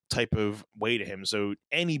type of way to him. So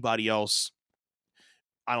anybody else,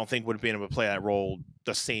 I don't think would have been able to play that role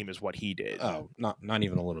the same as what he did. Oh, not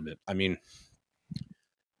even a little bit. I mean,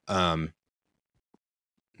 no.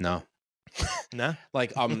 No,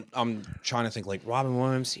 like I'm trying to think like Robin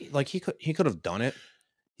Williams, like he could have done it.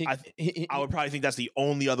 I would probably think that's the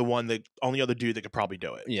only other dude that could probably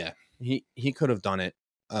do it. Yeah, he could have done it.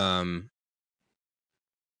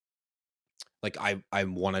 Like I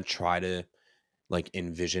want to try to like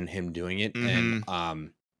envision him doing it, and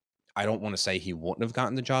I don't want to say he wouldn't have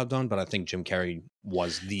gotten the job done, but I think Jim Carrey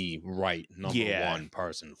was the right number one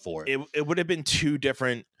person for it. It would have been 2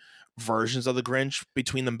 different versions of the Grinch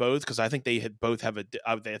between them both, because I think they had both have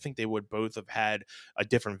I think they would both have had a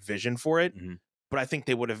different vision for it, but I think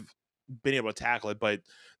they would have been able to tackle it. But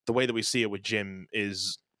the way that we see it with Jim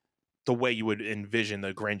is the way you would envision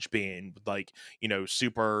the Grinch being, like, you know,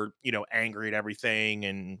 super, you know, angry at everything,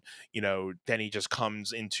 and you know, then he just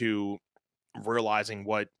comes into realizing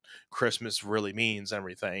what Christmas really means and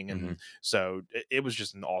everything. And so it was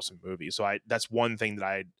just an awesome movie. So that's one thing that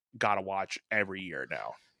I gotta watch every year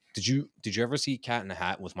now. Did you ever see Cat in the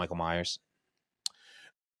Hat with Michael Myers?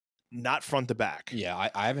 Not front to back. Yeah,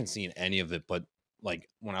 I haven't seen any of it, but like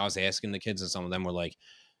when I was asking the kids, and some of them were like,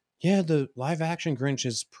 yeah, the live action Grinch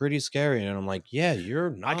is pretty scary. And I'm like, yeah,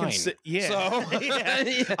 you're 9. I can see, yeah. So,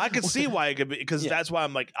 yeah. I can see why it could be, because that's why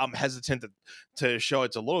I'm hesitant to show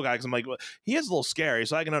it to little guy, because I'm like, well, he is a little scary,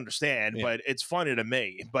 so I can understand, but it's funny to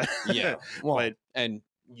me. But yeah, well, and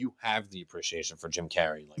you have the appreciation for Jim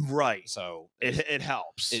Carrey, like, right? So it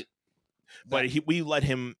helps. But we let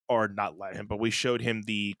him, or not let him, but we showed him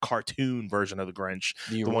the cartoon version of the Grinch,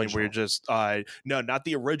 the one where you're just no, not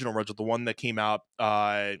the original, the one that came out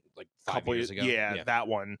like a couple years ago. Yeah, that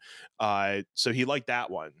one. So he liked that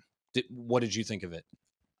one. What did you think of it?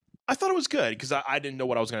 I thought it was good, because I didn't know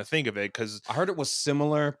what I was going to think of it, because I heard it was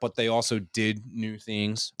similar, but they also did new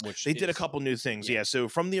things. Which they did a couple new things, yeah. So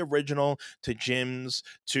from the original to Jim's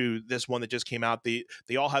to this one that just came out, they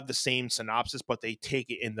all have the same synopsis, but they take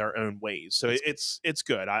it in their own ways. So it's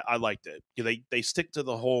good. I liked it. They stick to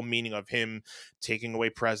the whole meaning of him taking away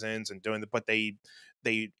presents and doing but they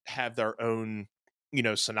have their own, you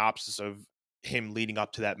know, synopsis of him leading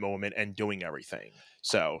up to that moment and doing everything.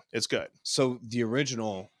 So it's good. So the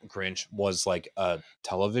original Grinch was like a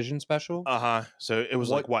television special. So it was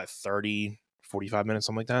like what, 30, 45 minutes,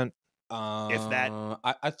 something like that. If that,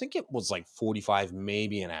 I think it was like 45,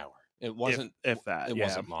 maybe an hour. It wasn't if that. It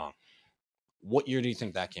wasn't long. What year do you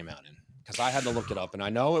think that came out in? Because I had to look it up, and I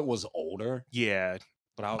know it was older. Yeah,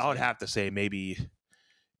 but I would have to say maybe,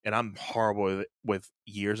 and I'm horrible with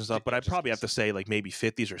years and stuff, but I'd probably have to say like maybe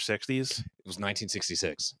 50s or 60s. It was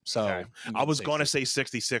 1966. So okay. I was going to say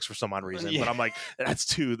 66 for some odd reason, but I'm like,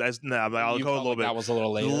 I'll go a little bit. That was a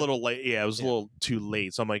little late. A little late. Yeah, it was a little too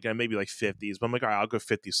late. So I'm like, maybe like 50s, but I'm like, all right, I'll go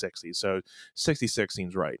 50s, 60s. So 66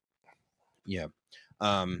 seems right. Yeah.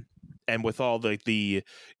 And with all the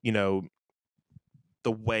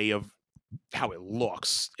way of how it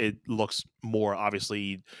looks more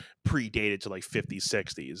obviously predated to like 50s,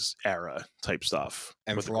 60s era type stuff.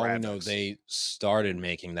 And for all we know, they started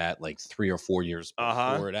making that like 3 or 4 years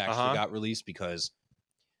before it actually got released, because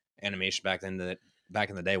animation back in the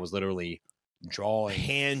day was literally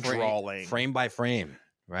hand drawing frame by frame,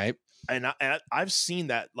 right? And I've seen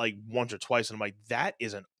that like once or twice, and I'm like, that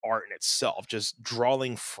is an art in itself, just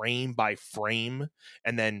drawing frame by frame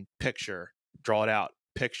and then picture, draw it out,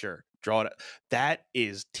 picture, draw it. That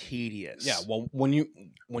is tedious. Yeah. Well, when you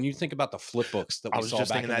think about the flip books that we saw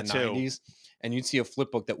back in the 90s, and you'd see a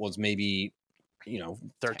flip book that was maybe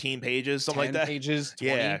 13 pages, something like that. Pages,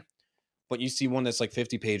 20, yeah. But you see one that's like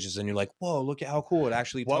 50 pages, and you're like, whoa, look at how cool it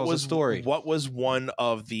actually tells a story. What was one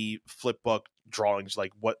of the flip book drawings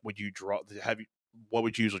like? What would you draw? What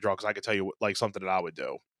would you usually draw? Because I could tell you like something that I would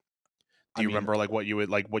do. Do you remember like what you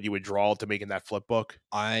would draw to make in that flip book?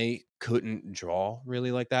 I couldn't draw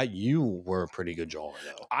really like that. You were a pretty good drawer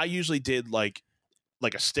though. I usually did like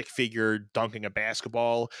a stick figure dunking a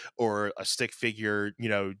basketball, or a stick figure,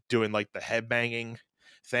 doing like the head banging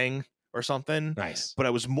thing or something. Nice. But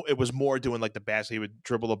it was more doing like the basket. He would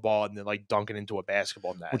dribble the ball and then like dunk it into a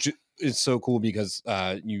basketball net. Which is so cool because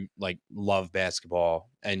you like love basketball,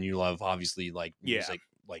 and you love obviously like music.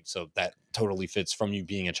 Like, so that totally fits from you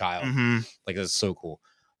being a child. Mm-hmm. Like, that's so cool.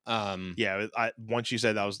 Once you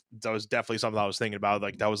said that was definitely something I was thinking about.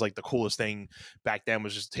 Like, that was like the coolest thing back then,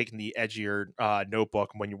 was just taking the edge of your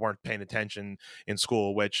notebook when you weren't paying attention in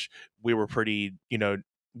school, which we were pretty,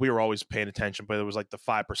 we were always paying attention, but it was like the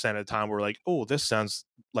 5% of the time we're like, oh, this sounds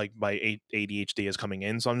like my ADHD is coming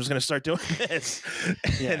in, so I'm just going to start doing this.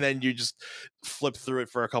 Yeah. And then you just flip through it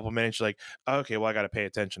for a couple minutes. You're like, okay, well, I got to pay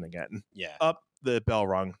attention again. Yeah. Up. The bell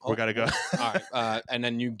rung. We gotta go. All right. And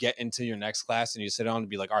then you get into your next class, and you sit down and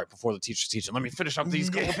be like, all right, before the teacher's teaching, let me finish up these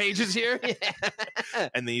couple pages here. Yeah.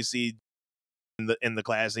 And then you see in the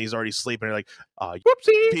class, and he's already sleeping. You're like,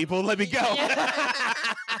 whoopsie, people, let me go. Yeah.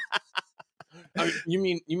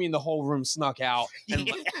 You mean the whole room snuck out?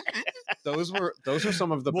 And those are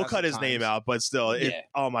some of the. We'll best cut his times. name out, but still,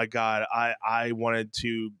 oh my god, I wanted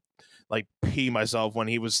to like pee myself when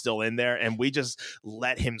he was still in there, and we just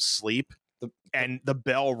let him sleep. And the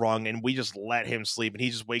bell rung, and we just let him sleep, and he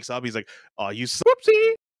just wakes up. He's like, "Oh, you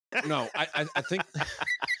whoopsie!" No, I think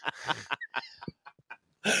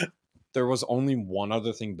there was only one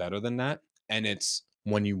other thing better than that, and it's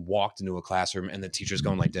when you walked into a classroom and the teacher's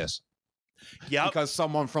going like this. Yeah, because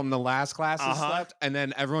someone from the last class has slept, and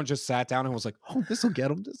then everyone just sat down and was like, "Oh, this will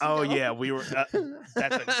get him." Yeah, we were.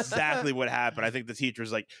 That's exactly what happened. I think the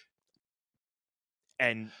teacher's like,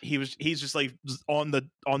 and he's just like on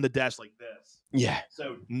the desk like this. Yeah.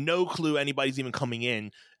 So no clue anybody's even coming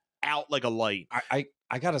in, out like a light. I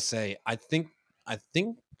gotta say, I think I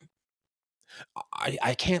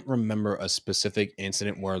can't remember a specific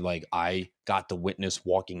incident where like I got the witness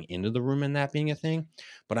walking into the room and that being a thing,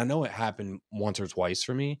 but I know it happened once or twice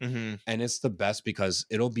for me. Mm-hmm. And it's the best because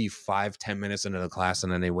it'll be 5-10 minutes into the class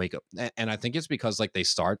and then they wake up. And I think it's because like they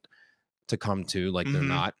start to come to, like they're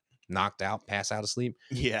not knocked out, pass out of sleep.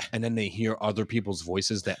 Yeah. And then they hear other people's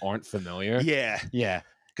voices that aren't familiar. Yeah. Yeah.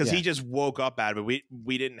 Because he just woke up out of it.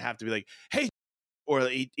 We didn't have to be like, hey, or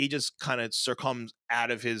he just kind of succumbs out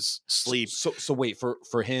of his sleep. So wait,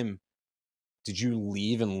 for him, did you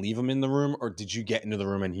leave him in the room, or did you get into the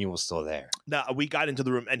room and he was still there? No, we got into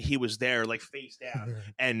the room and he was there, like face down.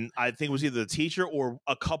 And I think it was either the teacher or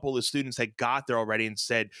a couple of students that got there already and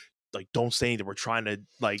said, like, don't say anything. We're trying to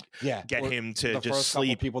like get him to just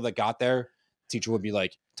sleep. People that got there, teacher would be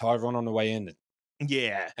like, tell everyone on the way in.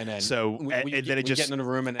 Yeah. And then then it just get into the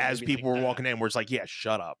room, and as people were walking in, we're just like, yeah,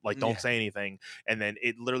 shut up. Like, don't say anything. And then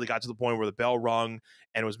it literally got to the point where the bell rung,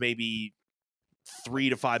 and it was maybe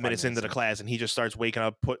 3 to 5 minutes into the class, and he just starts waking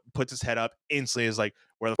up, puts his head up, instantly is like,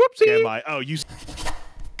 where the f am I? Oh, you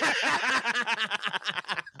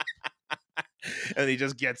and he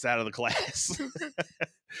just gets out of the class.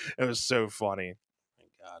 It was so funny.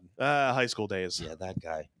 Thank God. High school days. Yeah, that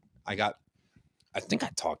guy. I think I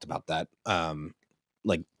talked about that.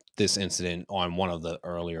 Like this incident on one of the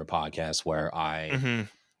earlier podcasts where I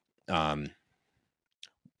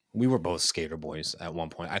We were both skater boys at one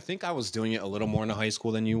point. I think I was doing it a little more in high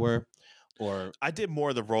school than you were. Or I did more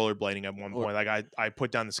of the rollerblading at one point. Like I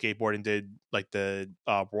put down the skateboard and did like the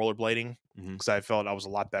rollerblading because I felt I was a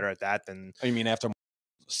lot better at that than. Oh, you mean after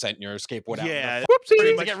sent your skateboard out? Yeah,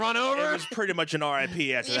 pretty much get run over. It was pretty much an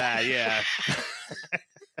RIP after that. Yeah.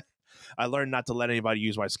 I learned not to let anybody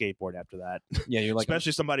use my skateboard after that. Yeah, you're like,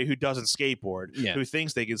 especially somebody who doesn't skateboard, who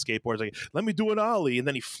thinks they can skateboard. It's like, let me do an ollie, and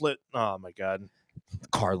then he flipped. Oh my god, the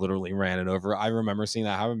car literally ran it over. I remember seeing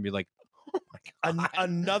that happen and be like, oh my god.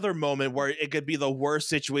 Another moment where it could be the worst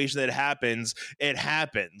situation that happens. It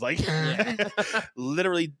happened. Like,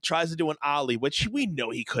 literally tries to do an ollie, which we know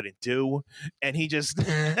he couldn't do, and he just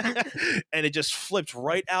and it just flipped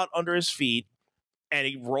right out under his feet, and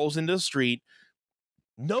he rolls into the street.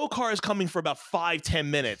 No car is coming for about 5-10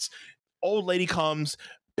 minutes. Old lady comes,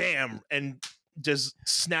 bam, and just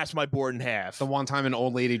snaps my board in half. The one time an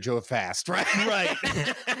old lady drove fast, right? Right.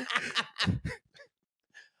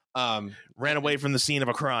 Ran away from the scene of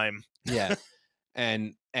a crime. Yeah.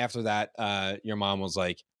 And after that, your mom was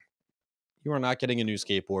like, you are not getting a new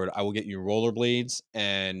skateboard. I will get you rollerblades,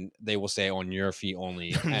 and they will stay on your feet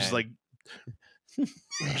only. I'm just like,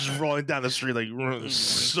 just rolling down the street like, this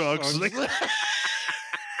sucks. Like,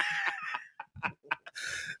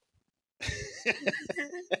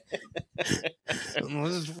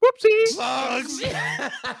 whoopsie sucks.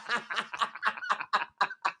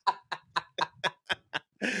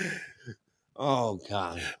 Oh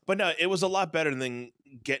god. But no, it was a lot better than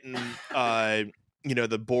getting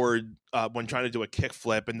the board when trying to do a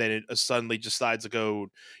kickflip, and then it suddenly just decides to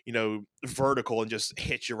go vertical and just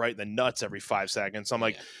hit you right in the nuts every 5 seconds. So I'm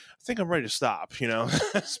like, I think I'm ready to stop.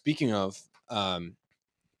 Speaking of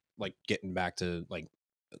like getting back to like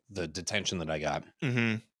the detention that I got,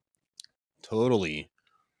 totally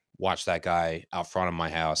watched that guy out front of my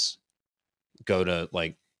house go to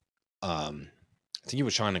like I think he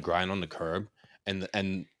was trying to grind on the curb, and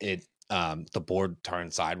it the board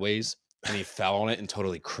turned sideways and he fell on it and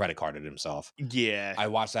totally credit carded himself. Yeah, I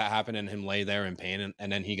watched that happen and him lay there in pain,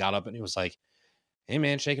 and then he got up and he was like, hey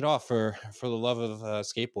man, shake it off for the love of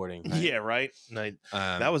skateboarding. Right? Yeah, right.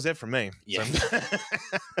 That was it for me. Yeah. So.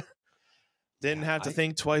 Didn't have to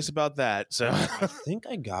think twice about that. So I think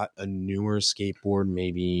I got a newer skateboard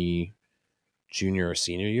maybe junior or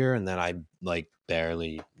senior year, and then I like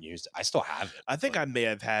barely used it. I still have it. I think I may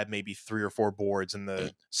have had maybe 3 or 4 boards in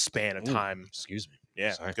the span of time. Excuse me.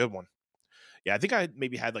 Yeah, sorry. Good one. Yeah, I think I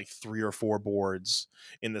maybe had like 3 or 4 boards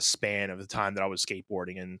in the span of the time that I was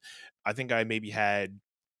skateboarding, and I think I maybe had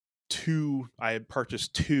 2. I had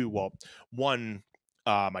purchased 2. Well, one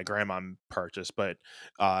my grandma purchased, but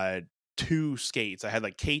 2 skates. I had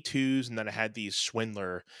like K2s, and then I had these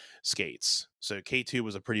Schwindler skates. So K2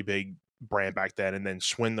 was a pretty big brand back then, and then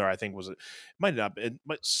Schwindler I think might not be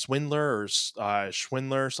Swindler or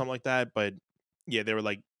Schwindler, something like that. But yeah, they were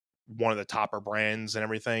like one of the topper brands and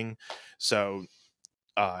everything. So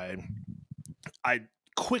I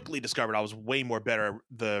quickly discovered I was way more better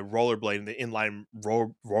the rollerblading, the inline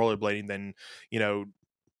rollerblading than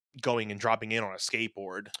going and dropping in on a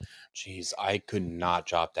skateboard. Jeez, I could not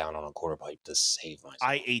drop down on a quarter pipe to save myself.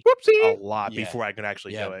 I ate a lot before I could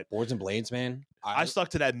actually do it. Boards and blades, man. I stuck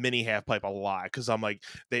to that mini half pipe a lot because I'm like,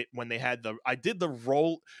 when they had I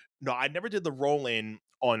never did the roll in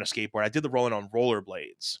on a skateboard. I did the roll in on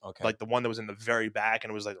rollerblades. Okay. Like the one that was in the very back,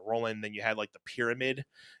 and it was like the roll in, then you had like the pyramid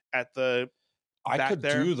at the I could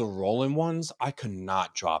do the rolling ones. I could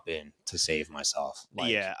not drop in to save myself.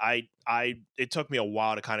 Yeah, it took me a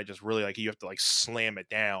while to kind of just really you have to slam it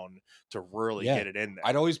down to really get it in there.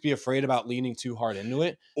 I'd always be afraid about leaning too hard into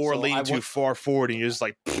it, or leaning too far forward, and you're just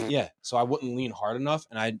like, yeah. So I wouldn't lean hard enough,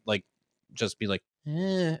 and I'd just be like,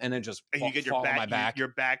 and then just and you get your back, on my back. Your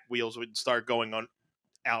back wheels would start going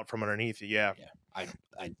out from underneath you. Yeah. I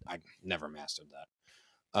never mastered that.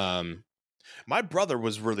 My brother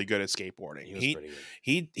was really good at skateboarding. He was pretty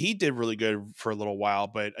good. He did really good for a little while,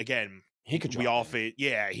 but again, he could. We all fit.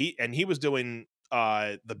 Yeah, he was doing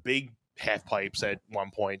the big half pipes at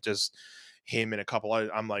one point. Just him and a couple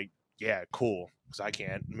other. I'm like, yeah, cool, because I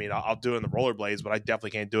can't. I mean, I'll do it on the rollerblades, but I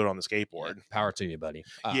definitely can't do it on the skateboard. Yeah, power to you, buddy.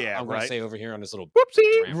 Yeah, I'm gonna stay over here on this little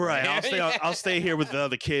whoopsie. Right, I'll stay here with the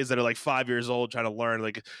other kids that are like 5 years old trying to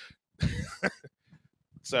learn.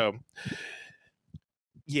 So.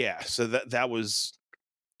 Yeah, so that was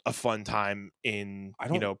a fun time in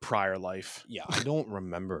prior life. Yeah, I don't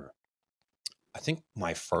remember. I think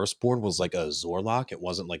my first board was like a Zorlock. It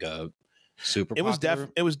wasn't like a super. It was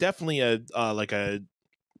definitely a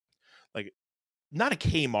not a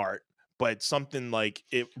Kmart, but something like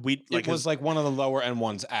it was like one of the lower end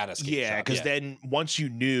ones at a skate shop. Because then once you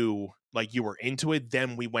knew like you were into it,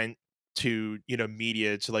 then we went to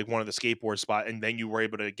media to like one of the skateboard spot, and then you were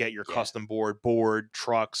able to get your custom board,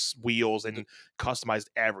 trucks, wheels, and customized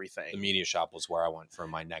everything. The media shop was where I went for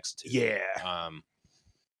my next two. Yeah.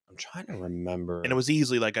 I'm trying to remember, and it was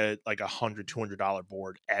easily like a $100-$200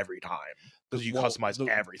 board every time because you customized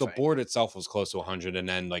everything. The board itself was close to $100, and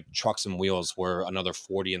then like trucks and wheels were another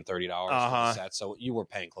 $40 and $30 for the set. So you were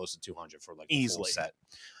paying close to $200 for like the full set.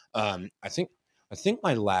 I think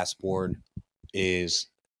my last board is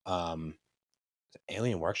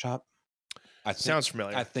Alien Workshop. Sounds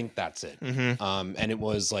familiar. I think that's it. Mm-hmm. And it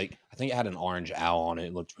was like, I think it had an orange owl on it.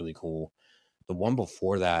 It looked really cool. The one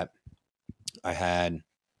before that, I had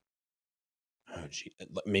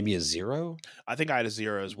maybe a Zero. I think I had a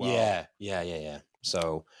Zero as well. Yeah.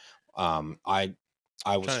 So I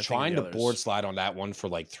was trying to board slide on that one for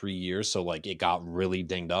like 3 years, so like it got really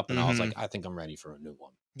dinged up, and I was like, I think I'm ready for a new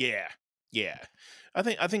one. Yeah. I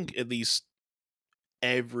think at least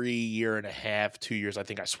every year and a half, 2 years, I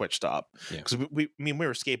think I switched up because we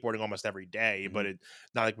were skateboarding almost every day, but it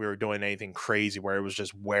not like we were doing anything crazy where it was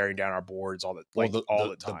just wearing down our boards all the time.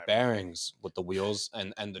 The bearings with the wheels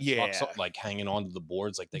and the trucks like hanging onto the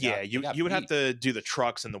boards, like you would have to do the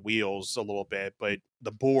trucks and the wheels a little bit, but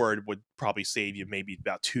the board would probably save you maybe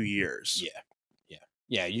about 2 years.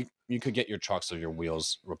 Yeah. You could get your trucks or your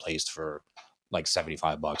wheels replaced for like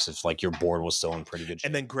 $75 if like your board was still in pretty good shape.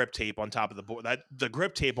 And then grip tape on top of the board. The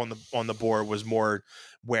grip tape on the board was more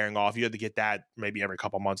wearing off. You had to get that maybe every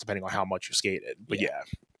couple months depending on how much you skated. But yeah.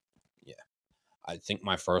 I think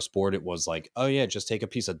my first board, it was like, just take a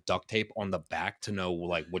piece of duct tape on the back to know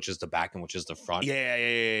like which is the back and which is the front.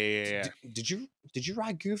 Yeah. Did you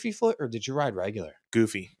ride Goofy Foot or did you ride regular?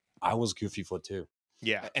 Goofy. I was Goofy Foot too.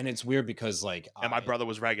 Yeah. And it's weird because like my brother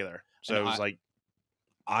was regular. So it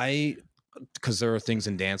was because there are things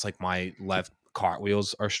in dance like my left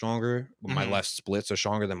cartwheels are stronger, my left splits are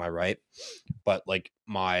stronger than my right, but like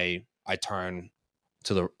I turn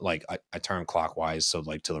to the I turn clockwise, so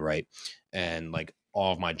like to the right, and like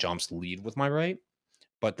all of my jumps lead with my right,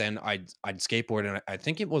 but then I'd skateboard, and I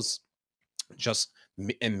think it was just,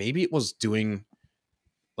 and maybe it was doing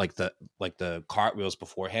like the cartwheels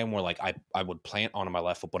beforehand where like I would plant onto my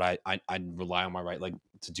left foot, but I'd rely on my right leg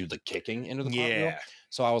to do the kicking into the cartwheel.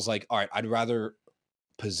 So I was like, all right, I'd rather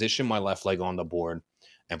position my left leg on the board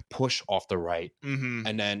and push off the right.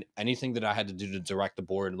 And then anything that I had to do to direct the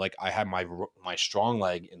board, like I had my strong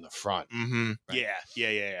leg in the front. Right?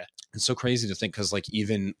 Yeah. It's so crazy to think, because like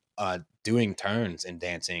even doing turns and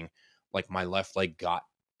dancing, like my left leg got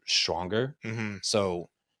stronger. So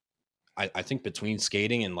I think between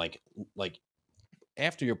skating and like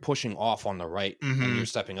after you're pushing off on the right and you're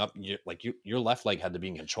stepping up, your left leg had to be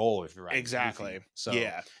in control if you're right. Exactly. Goofy. So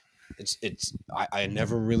I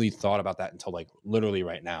never really thought about that until like literally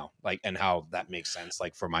right now, like, and how that makes sense,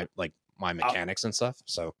 like for my mechanics and stuff.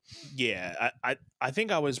 So I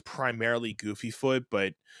think I was primarily Goofy Foot,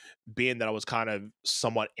 but being that I was kind of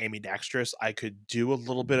somewhat ambidextrous, I could do a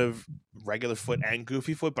little bit of regular foot and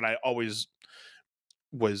Goofy Foot, but I always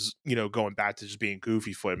was going back to just being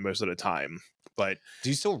Goofy Foot most of the time. But do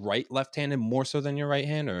you still write left-handed more so than your right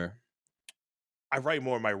hand? Or I write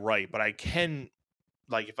more on my right, but I can,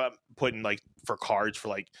 like, if I'm putting like for cards for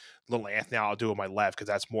like Little Anthony, I'll do it with my left because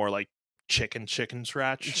that's more like chicken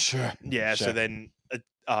scratch. Sure. So then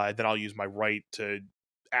I'll use my right to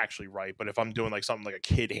actually write. But if I'm doing like something like a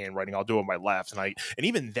kid handwriting, I'll do it with my left. And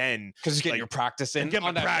even then, because you get your practice in, get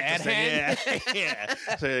my practice in. Yeah.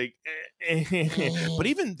 So, but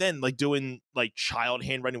even then, like doing like child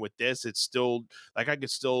handwriting with this, it's still like I could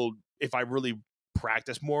still, if I really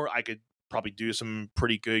practice more, I could probably do some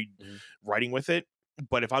pretty good writing with it.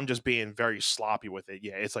 But if I'm just being very sloppy with it,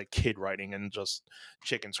 it's like kid writing and just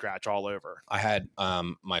chicken scratch all over. I had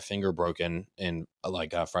my finger broken in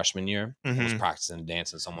like a freshman year. I was practicing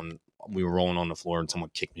dance, and we were rolling on the floor, and someone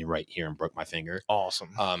kicked me right here and broke my finger. Awesome.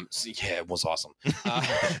 It was awesome.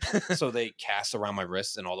 So they cast around my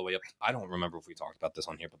wrists and all the way up. I don't remember if we talked about this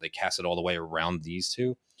on here, but they cast it all the way around these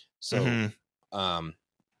two. So,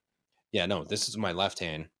 this is my left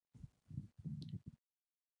hand.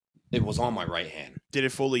 It was on my right hand. Did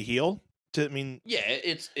it fully heal?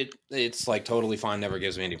 It's like totally fine. Never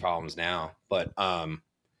gives me any problems now. But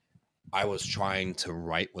I was trying to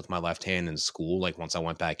write with my left hand in school. Like once I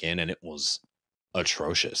went back in, and it was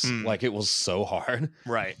atrocious. Like it was so hard.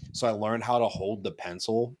 Right. So I learned how to hold the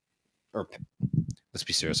pencil. Let's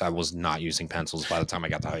be serious. I was not using pencils by the time I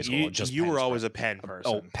got to high school. You were always a pen person.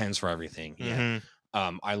 Oh, pens for everything. Yeah.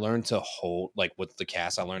 I learned to hold, like with the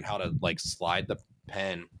cast. I learned how to like slide the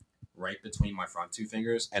pen right between my front two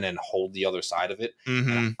fingers and then hold the other side of it.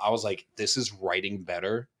 Mm-hmm. And I was like, this is writing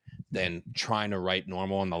better than trying to write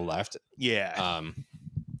normal on the left. Yeah.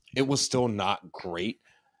 It was still not great.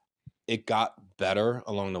 It got better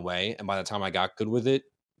along the way, and by the time I got good with it,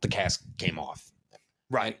 the cast came off.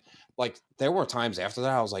 Right. And, like, there were times after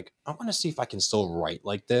that I was like, I want to see if I can still write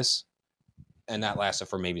like this. And that lasted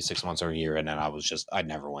for maybe 6 months or a year, and then I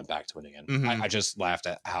never went back to it again. Mm-hmm. I just laughed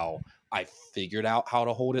at how I figured out how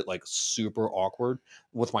to hold it, like, super awkward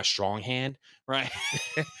with my strong hand, right?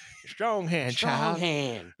 Strong hand, Strong child.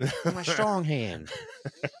 hand. My strong hand.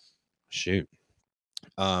 Shoot.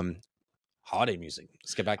 Holiday music.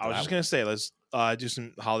 Let's get back to I was that just one. gonna say, let's do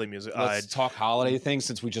some holiday music. Let's talk holiday things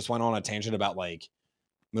since we just went on a tangent about like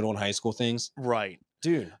middle and high school things. Right.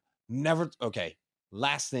 Dude, never. Okay.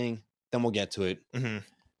 Last thing, then we'll get to it. Mm-hmm.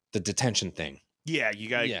 The detention thing. Yeah, you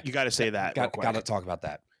got to say that. Got to talk about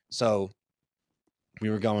that. So we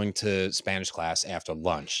were going to Spanish class after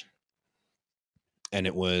lunch, and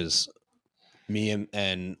it was me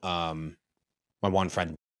and my one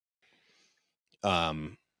friend.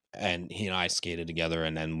 And he and I skated together,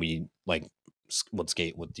 and then we like would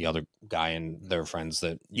skate with the other guy and their friends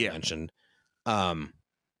that you mentioned. And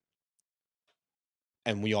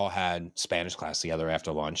we all had Spanish class together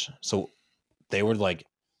after lunch. So they were like,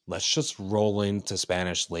 let's just roll into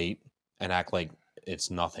Spanish late and act like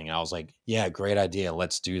it's nothing. And I was like, yeah, great idea.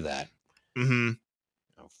 Let's do that. Mm-hmm.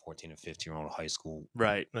 14 and 15-year-old high school.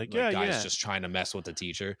 Right. Like guys just trying to mess with the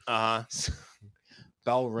teacher. Uh-huh.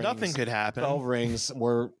 Bell rings. Nothing could happen. Bell rings.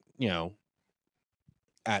 We're,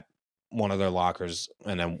 at one of their lockers,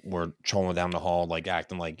 and then we're trolling down the hall, like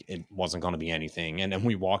acting like it wasn't going to be anything. And then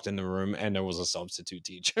we walked in the room, and there was a substitute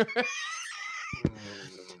teacher.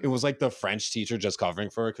 It was like the French teacher just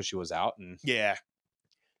covering for her because she was out, and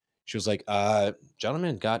she was like,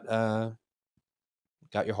 "Gentlemen, got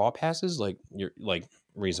your hall passes? Like your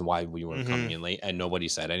reason why we weren't coming in late?" And nobody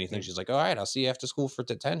said anything. She's like, "All right, I'll see you after school for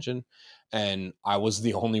detention." And I was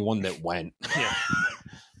the only one that went. Yeah.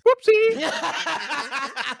 Whoopsie.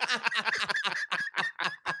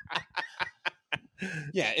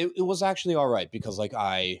 Yeah, it was actually all right because like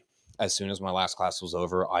as soon as my last class was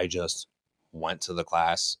over, I just went to the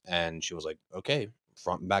class, and she was like, okay,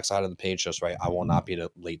 front and back side of the page just right. I will not be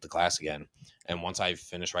late to class again. And once I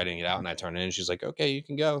finished writing it out and I turned it in, she's like, okay, you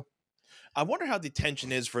can go. I wonder how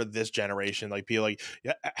detention is for this generation. Like, people like,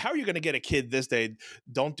 yeah, how are you going to get a kid this day?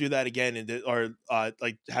 Don't do that again, or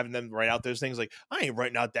like having them write out those things. Like, I ain't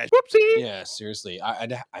writing out that. Whoopsie. Yeah, seriously,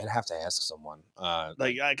 I'd have to ask someone.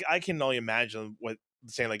 Like, I can only imagine what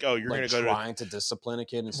saying like, oh, you're like going to go trying to discipline a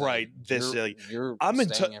kid and saying, right. This you're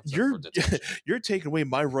you're taking away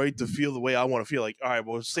my right to feel the way I want to feel. Like, all right,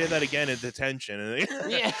 well, say that again in detention, and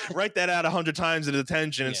yeah, write that out 100 times in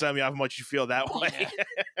detention, and tell me how much you feel that way. Yeah.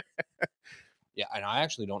 Yeah, and I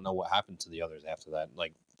actually don't know what happened to the others after that.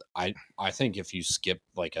 Like, I think if you skip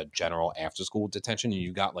like a general after school detention,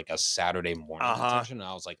 you got like a Saturday morning detention. And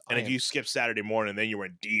I was like, and if you skip Saturday morning, then you were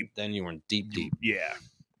in deep. Then you were in deep. Yeah.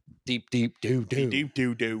 Deep do.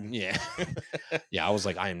 Yeah. Yeah, I was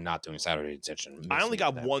like, I am not doing Saturday detention. I only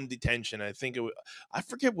got one detention. I think I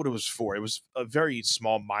forget what it was for. It was a very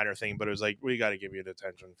small, minor thing, but it was like, we got to give you a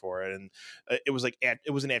detention for it. And it was like,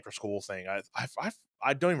 it was an after school thing.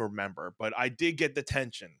 I don't even remember, but I did get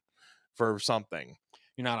detention for something.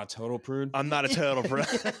 You're not a total prude? I'm not a total prude.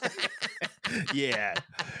 Yeah.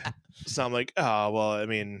 So I'm like, oh, well, I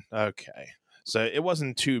mean, okay. So it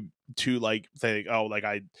wasn't too like think, oh, like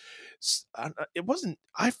it wasn't,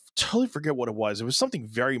 I totally forget what it was. It was something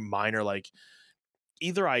very minor. Like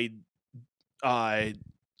either I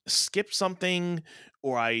skipped something,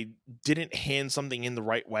 or I didn't hand something in the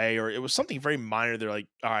right way, or it was something very minor. They're like,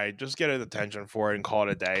 all right, just get a detention for it and call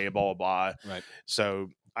it a day, blah, blah, blah. Right. So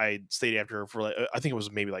I stayed after for like, I think it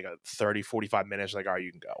was maybe like a 30, 45 minutes. Like, all right,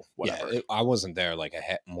 you can go. Whatever. Yeah, I wasn't there like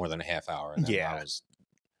more than a half hour. And then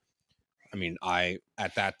I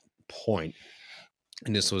at that point,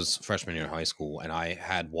 and this was freshman year in high school, and I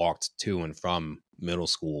had walked to and from middle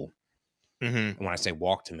school. Mm-hmm. And when I say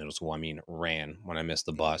walk to middle school, I mean ran when I missed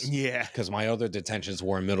the bus. Yeah. Because my other detentions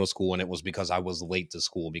were in middle school, and it was because I was late to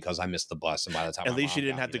school because I missed the bus. And by the time at least you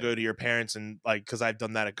didn't have to go to your parents and like, because I've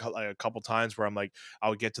done that a couple times where I'm like, I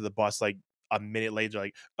would get to the bus like a minute later,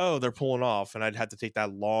 like, oh, they're pulling off, and I'd have to take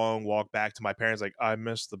that long walk back to my parents. Like, I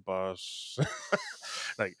missed the bus.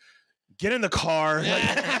 Like, get in the car.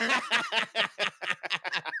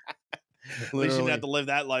 At least you didn't have to live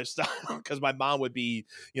that lifestyle, because my mom would be,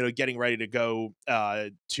 getting ready to go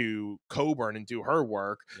to Coburn and do her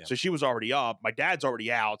work. Yeah. So she was already up. My dad's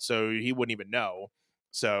already out, so he wouldn't even know.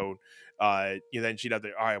 So, then she'd have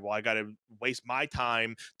to, all right, well, I got to waste my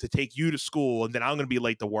time to take you to school, and then I'm going to be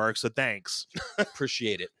late to work. So thanks.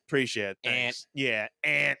 Appreciate it. Appreciate it. Thanks. Yeah.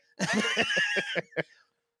 And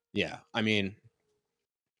yeah. I mean,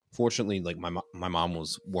 fortunately, like my mom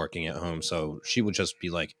was working at home, so she would just be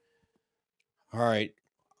like, all right,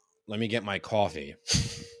 let me get my coffee.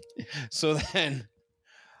 So then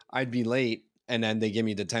I'd be late, and then they give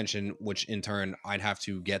me detention, which in turn I'd have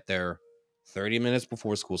to get there 30 minutes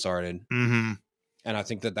before school started. mm-hmm. And I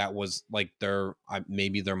think that was like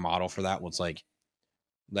maybe their model for that was like,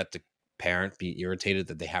 let the parent be irritated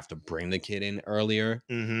that they have to bring the kid in earlier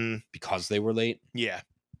because they were late. Yeah.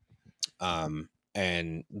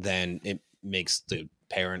 And then it makes the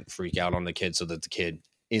parent freak out on the kid so that the kid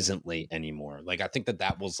isn't late anymore. Like, I think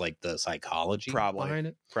that was like the psychology behind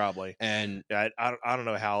it. Probably. And I don't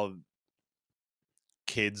know how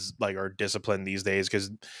kids like are disciplined these days,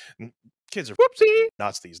 because kids are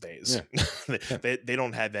nuts these days. Yeah. they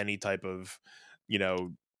don't have any type of,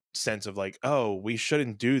 sense of like, oh, we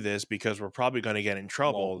shouldn't do this because we're probably going to get in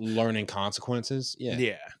trouble. Well, learning consequences.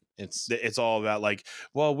 Yeah. It's all about like,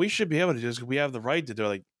 well, we should be able to do this because we have the right to do it.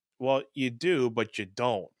 Like, well, you do, but you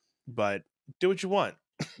don't. But do what you want.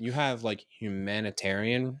 You have like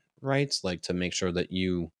humanitarian rights, like to make sure that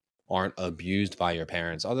you aren't abused by your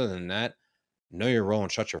parents. Other than that, know your role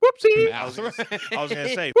and shut your mouth. I was gonna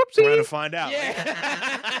say, we're gonna find out.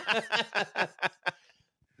 Yeah.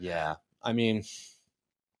 Yeah. I mean,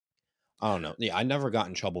 I don't know. Yeah, I never got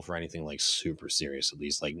in trouble for anything like super serious. At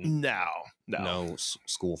least like no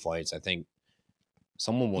school fights. I think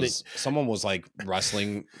someone was like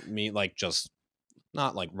wrestling me, like just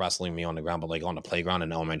not like wrestling me on the ground, but like on the playground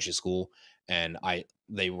in elementary school. And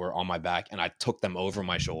they were on my back, and I took them over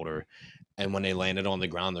my shoulder. And when they landed on the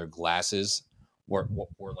ground, their glasses were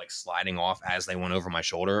like sliding off as they went over my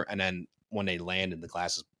shoulder. And then when they landed, the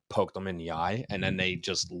glasses poked them in the eye, and then they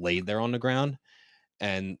just laid there on the ground.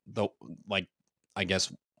 And I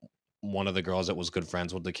guess one of the girls that was good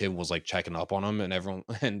friends with the kid was like checking up on him, and everyone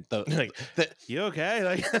and you okay?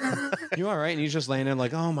 Like, you all right? And he's just laying in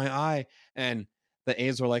like, oh, my eye. And the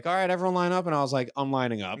aides were like, all right, everyone line up. And I was like, I'm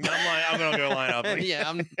lining up. I'm gonna go line up. Like,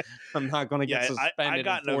 yeah, I'm not gonna get suspended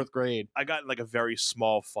in fourth grade. I got in like a very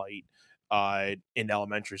small fight in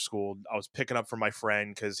elementary school. I was picking up for my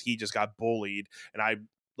friend because he just got bullied, and I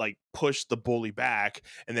like pushed the bully back,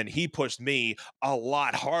 and then he pushed me a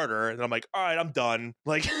lot harder, and I'm like, all right, I'm done.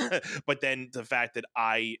 Like, but then the fact that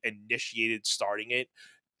I initiated starting it,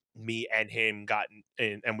 me and him got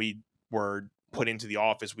in, and we were put into the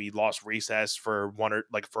office. We lost recess for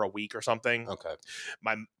for a week or something. Okay.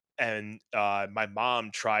 My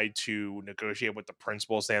mom tried to negotiate with the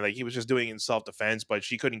principal, saying like he was just doing it in self-defense, but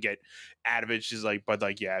she couldn't get out of it. She's like, but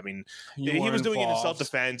like, yeah, I mean, he was doing it in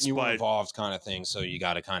self-defense, you but were involved kind of thing. So you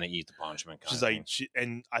got to kind of eat the punishment. She's like,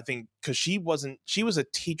 and I think because she was a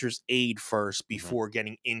teacher's aide first before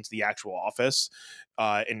getting into the actual office,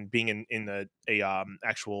 and being in a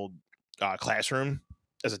actual classroom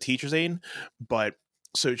as a teacher's aide. But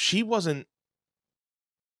so she wasn't,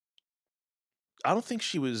 I don't think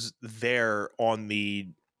she was there on the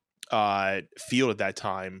field at that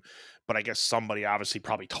time, but I guess somebody obviously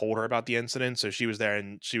probably told her about the incident. So she was there,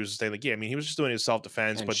 and she was saying like, yeah, I mean, he was just doing his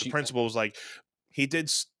self-defense, but the principal was like, he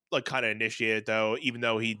did like kind of initiate it though, even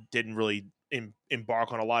though he didn't really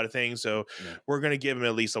embark on a lot of things. So we're going to give him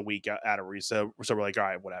at least a week out of recess. So we're like, all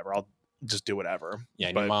right, whatever, I'll just do whatever. Yeah,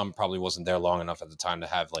 and your mom probably wasn't there long enough at the time to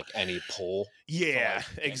have like any pull. Yeah,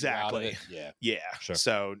 exactly. Yeah. Sure.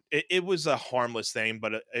 So it was a harmless thing,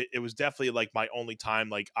 but it was definitely like my only time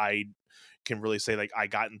like I can really say like I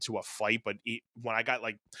got into a fight. But when I got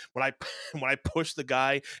like when I pushed the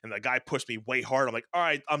guy and the guy pushed me way hard, I'm like, all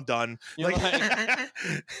right, I'm done. You're like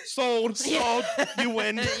sold. You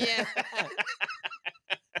win. Yeah.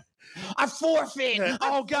 I forfeit.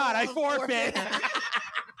 Oh God, I forfeit.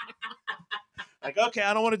 Like, okay,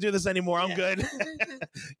 I don't want to do this anymore. I'm good.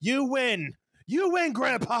 You win,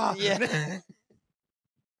 Grandpa. Yeah.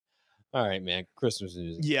 All right, man. Christmas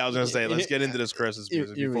music. Yeah, I was gonna say, let's get into this Christmas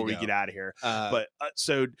music before we get out of here. But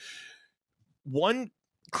so one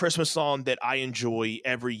Christmas song that I enjoy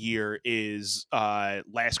every year is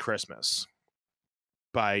 "Last Christmas"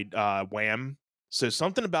 by Wham. So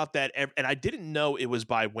something about that, and I didn't know it was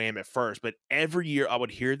by Wham at first, but every year I would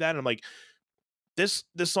hear that, and I'm like, this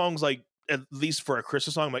song's like, at least for a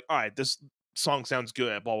Christmas song, I'm like, all right, this song sounds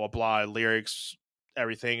good, blah, blah, blah, lyrics,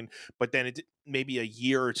 everything. But then maybe a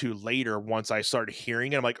year or two later, once I started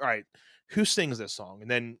hearing it, I'm like, all right, who sings this song? And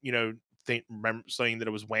then, remember saying that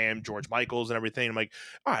it was Wham, George Michael's and everything. I'm like,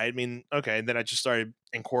 all right, I mean, okay. And then I just started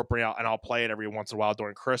incorporating out, and I'll play it every once in a while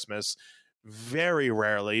during Christmas. very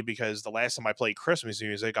rarely, because the last time I played Christmas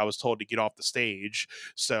music, I was told to get off the stage.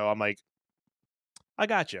 So I'm like, I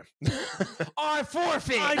got you. I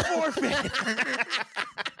forfeit. I forfeit.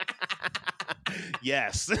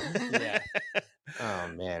 Yes. Yeah. Oh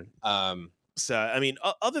man. So I mean,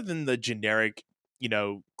 other than the generic,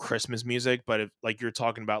 Christmas music, but if like you're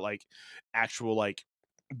talking about like actual like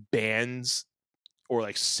bands or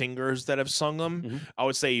like singers that have sung them, Mhm. I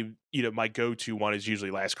would say my go-to one is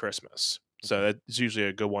usually Last Christmas. So that's usually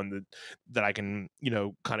a good one that I can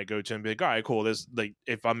kind of go to and be like, all right, cool. This, like,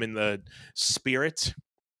 if I'm in the spirit,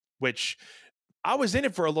 which I was in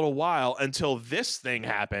it for a little while until this thing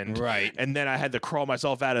happened, Right. and then I had to crawl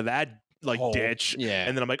myself out of that like Hole. ditch. Yeah.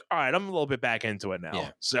 And then I'm like, all right, I'm a little bit back into it now.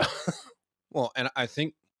 Yeah. So Well, and I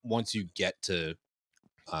think once you get to,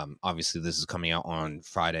 obviously this is coming out on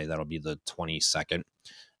Friday. That'll be the 22nd.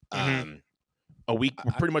 Mhm. A week.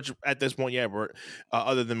 We're pretty much at this point. Yeah, we're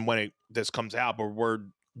other than when this comes out, but we're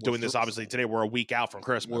doing this obviously today. We're a week out from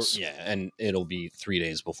Christmas. Yeah, and it'll be 3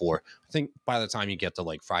 days before. I think by the time you get to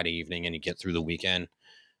like Friday evening and you get through the weekend,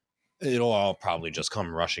 it'll all probably just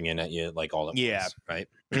come rushing in at you like all at once, right?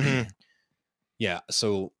 Mhm. Yeah.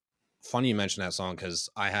 So funny you mentioned that song because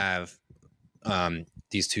I have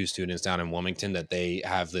these two students down in Wilmington that they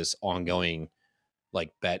have this ongoing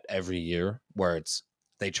like bet every year where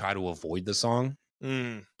they try to avoid the song.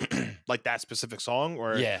 Like that specific song,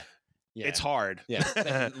 or Yeah. it's hard.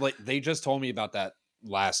 Yeah. Like they just told me about that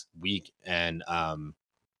last week, and I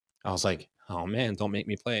was like, oh man, don't make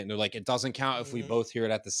me play it. And they're like, it doesn't count if we both hear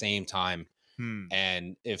it at the same time.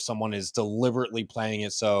 And if someone is deliberately playing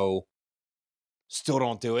it, so still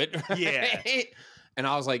don't do it. Right? Yeah. And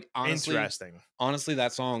I was like, honestly,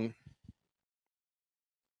 that song,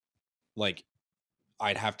 like,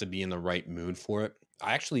 I'd have to be in the right mood for it.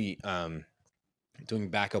 I actually, doing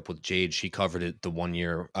backup with Jade, she covered it the one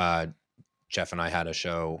year Jeff and I had a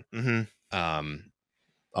show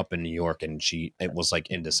up in New York, and it was like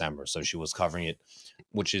in December, so she was covering it,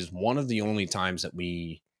 which is one of the only times that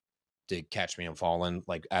we did Catch Me I'm Falling,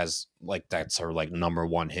 like as like that's her like number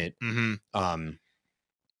one hit.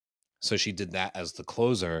 So she did that as the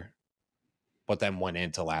closer, but then went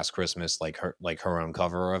into Last Christmas like her own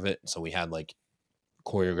cover of it. So we had like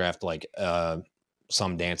choreographed like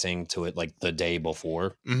some dancing to it like the day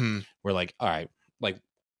before. We're like, all right, like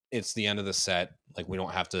it's the end of the set, like we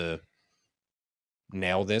don't have to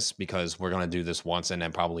nail this because we're gonna do this once and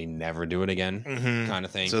then probably never do it again, kind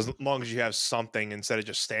of thing. So as long as you have something instead of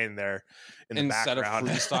just standing there instead of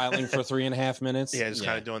freestyling for 3.5 minutes, just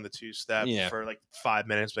kind of doing the two-step for like 5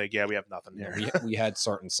 minutes, but we have nothing here. We had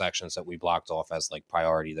certain sections that we blocked off as like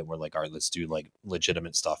priority that were like, all right, let's do like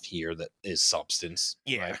legitimate stuff here that is substance.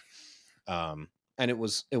 Right? And it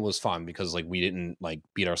was fun because like we didn't like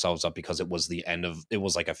beat ourselves up because it was like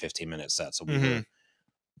a 15-minute set, so we were,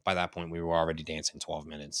 by that point we were already dancing 12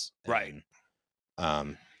 minutes, right?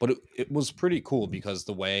 But it was pretty cool because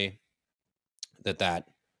the way that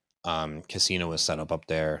casino is set up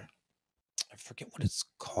there, I forget what it's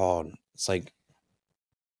called. It's like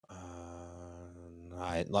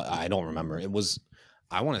I don't remember. It was,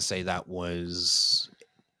 I want to say it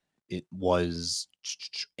was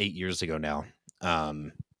 8 years ago now.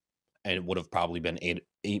 And it would have probably been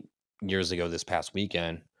eight years ago this past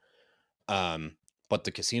weekend. But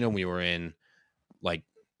the casino we were in, like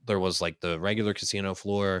there was like the regular casino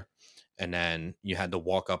floor, and then you had to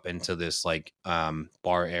walk up into this like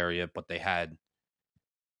bar area, but the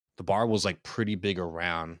bar was like pretty big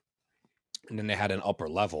around, and then they had an upper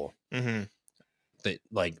level that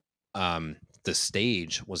like the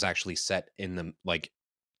stage was actually set in the like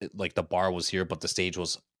the bar was here, but the stage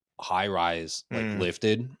was high rise, like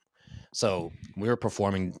lifted. So we were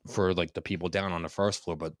performing for like the people down on the first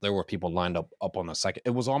floor, but there were people lined up on the second. It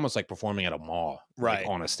was almost like performing at a mall, right, like,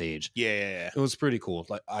 on a stage. Yeah. It was pretty cool.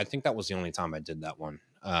 Like I think that was the only time I did that one.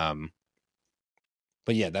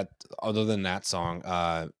 But yeah, that other than that song,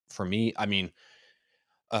 for me, I mean,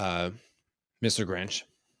 Mr. Grinch.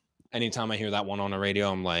 Anytime I hear that one on the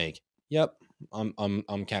radio, I'm like, yep,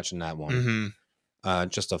 I'm catching that one.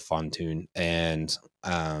 Just a fun tune, and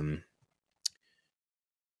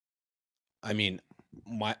I mean,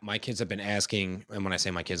 my kids have been asking, and when I say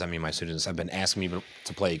my kids, I mean my students have been asking me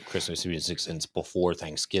to play Christmas music since before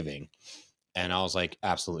Thanksgiving, and I was like,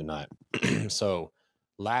 absolutely not. So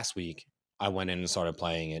last week I went in and started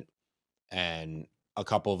playing it, and a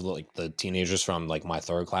couple of like the teenagers from like my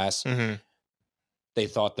third class, they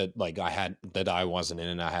thought that like I wasn't in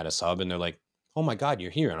and I had a sub, and they're like, oh my God, you're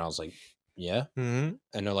here. And I was like, yeah. And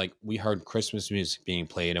they're like, we heard Christmas music being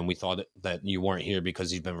played and we thought that you weren't here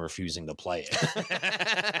because you've been refusing to play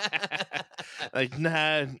it. Like,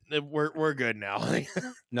 nah, we're good now.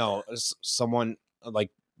 No, someone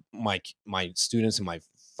like my students in my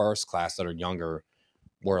first class that are younger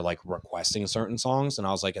were like requesting certain songs, and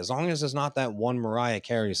I was like, as long as it's not that one Mariah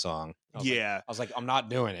Carey song. I was like, I'm not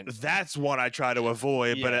doing it. That's one I try to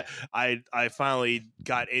avoid, Yeah. but I finally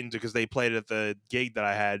got into, because they played at the gig that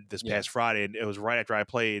I had this past Friday, and it was right after I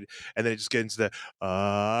played, and then it just gets into the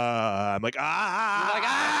I'm like,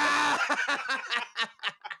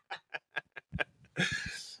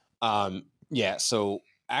 yeah, so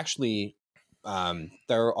actually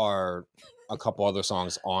there are a couple other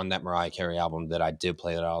songs on that Mariah Carey album that I did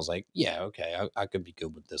play that I was like, yeah, okay, I could be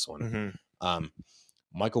good with this one.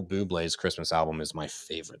 Michael Bublé's Christmas album is my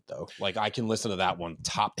favorite though. Like I can listen to that one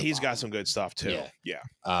top to He's bottom. got some good stuff too. Yeah.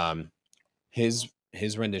 His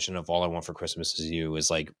rendition of All I Want for Christmas Is You is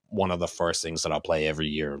like one of the first things that I'll play every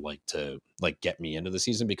year, like to like get me into the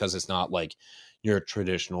season, because it's not like your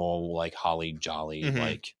traditional like holly jolly,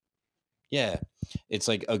 like, yeah, it's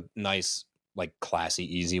like a nice, like classy,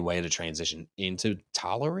 easy way to transition into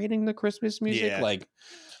tolerating the Christmas music. Yeah. Like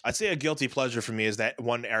I'd say a guilty pleasure for me is that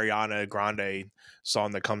one Ariana Grande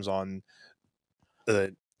song that comes on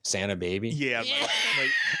the Santa Baby. Yeah. Like,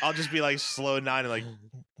 I'll just be like slow 9 and like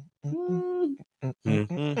yeah, what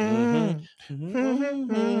am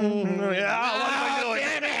I doing?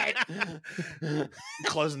 Damn it!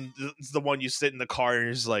 Closing, it's the one you sit in the car and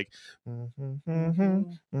you're just like,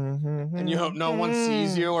 and you hope no one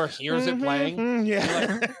sees you or hears it playing.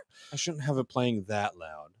 Yeah, like, I shouldn't have it playing that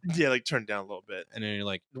loud. Yeah, like turn it down a little bit, and then you're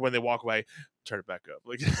like, when they walk away, turn it back up.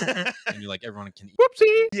 Like, and you're like, everyone can.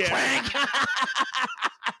 Whoopsie! Yeah.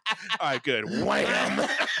 All right, good. Wham!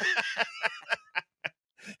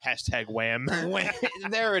 Hashtag wham. Wham.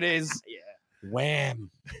 There it is. Yeah. Wham.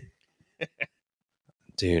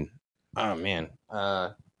 Dude. Oh man.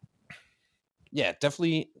 Yeah,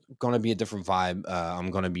 definitely gonna be a different vibe. I'm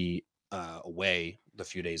gonna be away the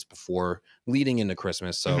few days before leading into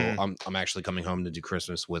Christmas. So I'm actually coming home to do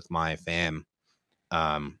Christmas with my fam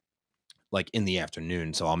like in the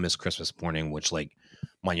afternoon. So I'll miss Christmas morning, which like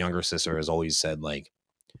my younger sister has always said, like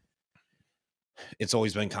it's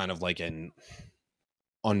always been kind of like an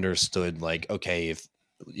understood, like, okay, if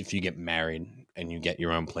you get married and you get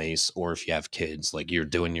your own place, or if you have kids, like you're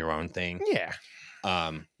doing your own thing. Yeah.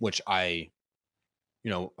 Which I,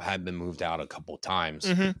 had been moved out a couple of times,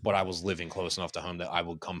 but I was living close enough to home that I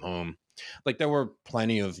would come home. Like there were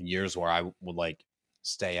plenty of years where I would like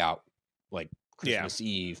stay out like Christmas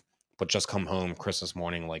Eve, but just come home Christmas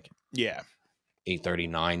morning, like 8:30,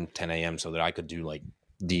 9, 10 a.m. so that I could do like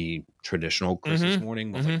the traditional Christmas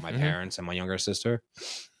morning with like my parents and my younger sister.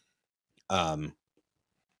 My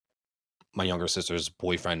younger sister's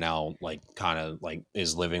boyfriend now like kind of like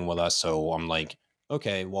is living with us, so I'm like,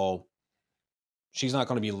 okay, well, she's not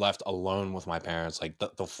going to be left alone with my parents. Like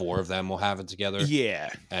the four of them will have it together.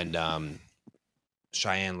 Yeah. And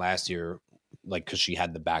Cheyenne last year, like because she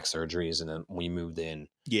had the back surgeries and then we moved in.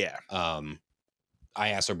 Yeah. I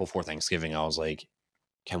asked her before Thanksgiving, I was like,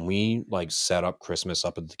 can we like set up Christmas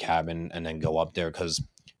up at the cabin and then go up there? Because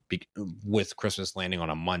with Christmas landing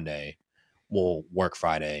on a Monday, we'll work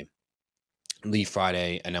Friday, leave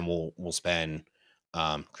Friday, and then we'll spend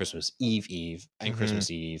Christmas Eve and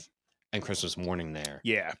Christmas Eve and Christmas morning there.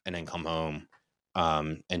 Yeah. And then come home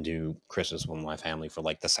and do Christmas with my family for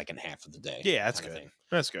like the second half of the day. Yeah, that's good.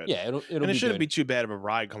 That's good. Yeah, it'll and it shouldn't be be too bad of a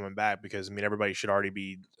ride coming back, because I mean everybody should already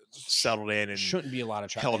be settled in and shouldn't be a lot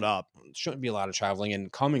of held up. Shouldn't be a lot of traveling,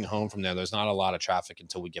 and coming home from there's not a lot of traffic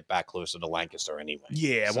until we get back closer to Lancaster anyway.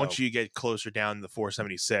 Yeah, once you get closer down the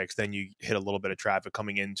 476, then you hit a little bit of traffic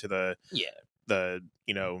coming into the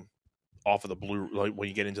off of the blue, like when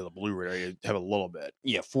you get into the Blue Route area, you have a little bit.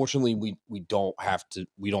 Yeah, fortunately we don't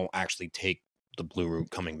actually take the Blue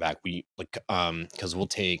Route coming back. We like because we'll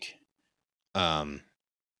take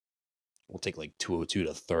like 202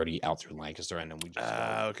 to 30 out through Lancaster, and then we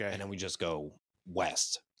just and then we just go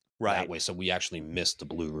west that way. So we actually miss the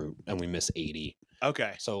Blue Route and we miss 80.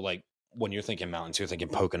 Okay. So like when you're thinking mountains, you're thinking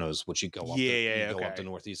Poconos, which you go up. Go up the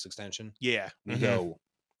Northeast Extension. Yeah. We go.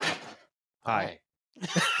 Hi.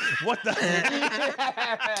 What the?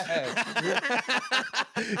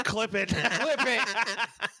 Clip it.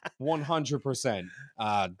 100%.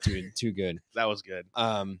 Dude, too good. That was good.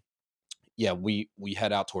 Yeah, we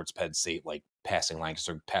head out towards Penn State, like passing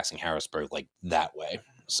Lancaster, passing Harrisburg, like that way.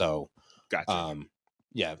 So, gotcha.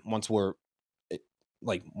 Yeah, once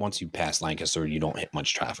you pass Lancaster, you don't hit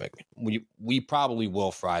much traffic. We probably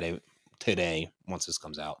will Friday today once this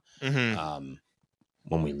comes out.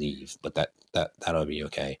 When we leave, but that'll be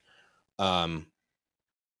okay. And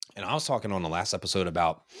I was talking on the last episode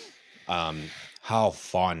about how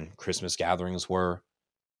fun Christmas gatherings were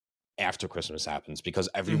after Christmas happens, because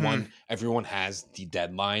everyone has the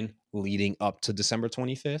deadline leading up to December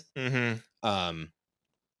 25th.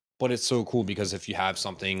 But it's so cool because if you have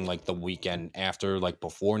something like the weekend after, like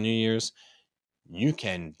before New Year's, you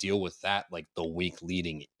can deal with that like the week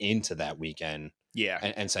leading into that weekend. Yeah.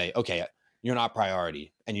 And say, okay, you're not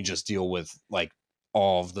priority, and you just deal with like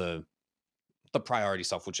all of the priority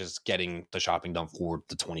stuff, which is getting the shopping done for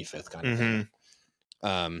the 25th kind of thing.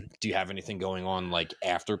 Do you have anything going on like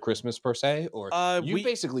after Christmas per se, or you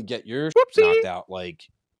basically get your knocked out like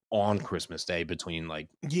on Christmas Day between like?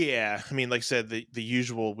 Yeah, I mean, like I said, the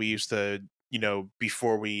usual. We used to,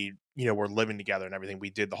 before we, were living together and everything, we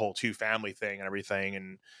did the whole 2-family thing and everything,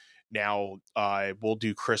 and now we'll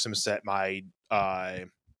do Christmas at my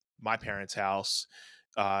my parents' house.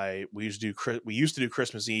 We used to do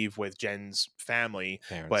Christmas Eve with Jen's family,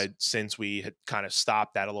 but since we had kind of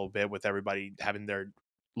stopped that a little bit with everybody having a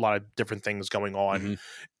lot of different things going on,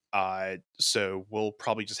 so we'll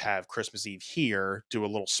probably just have Christmas Eve here, do a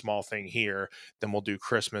little small thing here, then we'll do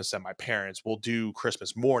Christmas at my parents'. We'll do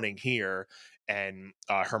Christmas morning here, and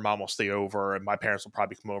her mom will stay over, and my parents will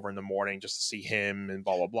probably come over in the morning just to see him and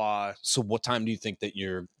blah blah blah. So what time do you think that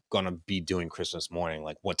you're gonna be doing Christmas morning?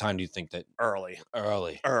 Like, what time do you think that? Early.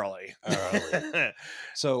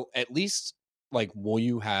 So at least like, will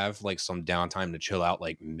you have like some downtime to chill out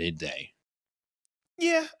like midday?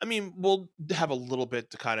 Yeah, I mean, we'll have a little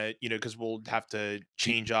bit to kind of, because we'll have to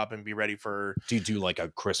change up and be ready for. Do you do like a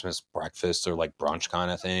Christmas breakfast or like brunch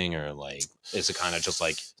kind of thing, or like is it kind of just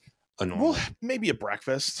like a normal? Well, maybe a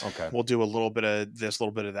breakfast. Okay, we'll do a little bit of this, a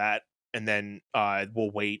little bit of that, and then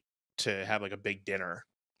we'll wait to have like a big dinner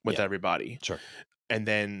with everybody. Sure. And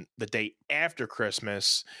then the day after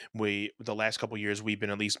Christmas, the last couple of years we've been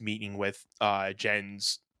at least meeting with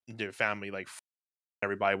Jen's family, like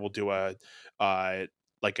everybody. We'll do a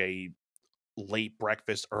like a late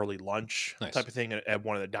breakfast, early lunch type of thing at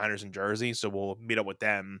one of the diners in Jersey. So we'll meet up with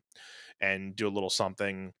them and do a little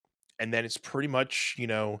something, and then it's pretty much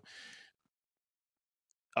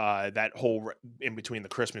that whole in between the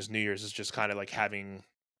Christmas New Year's is just kind of like having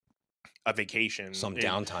a vacation, some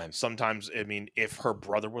downtime. Sometimes, I mean, if her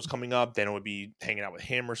brother was coming up, then it would be hanging out with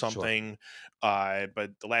him or something. Sure.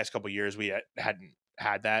 But the last couple of years we hadn't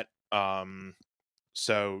had that.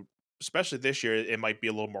 So especially this year, it might be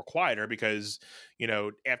a little more quieter because,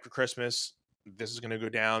 after Christmas, this is going to go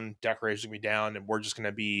down, decorations going to be down, and we're just going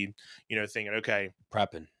to be, thinking, okay,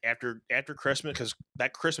 prepping after Christmas, because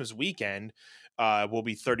that Christmas weekend will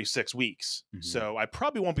be 36 weeks. Mm-hmm. So I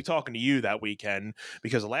probably won't be talking to you that weekend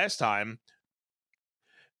because the last time,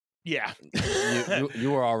 you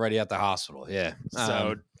were already at the hospital. Yeah.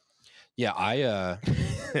 So yeah,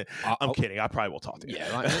 I'm kidding. I probably will talk to you.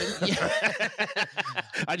 Yeah,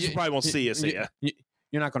 I just probably won't see you.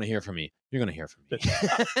 You're not going to hear from me. You're going to hear from me.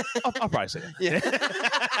 I'll probably see you. Yeah.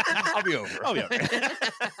 I'll be over.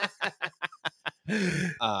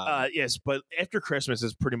 Yes, but after Christmas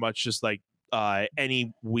is pretty much just like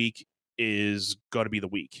any week is going to be the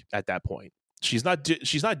week at that point. She's not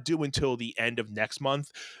due until the end of next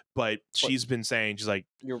month, but she's been saying, she's like,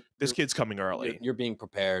 this kid's coming early. You're being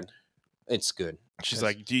prepared. It's good. She's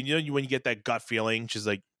like, do you know when you get that gut feeling? She's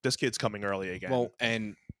like, this kid's coming early again. Well,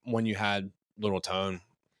 and when you had little Tone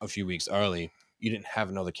a few weeks early, you didn't have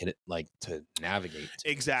another kid like to navigate to.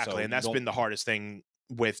 Exactly. So and that's been the hardest thing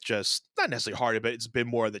with just not necessarily hard, but it's been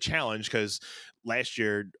more of the challenge because last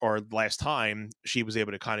year or last time she was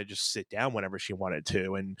able to kind of just sit down whenever she wanted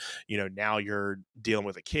to. And, now you're dealing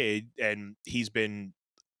with a kid and he's been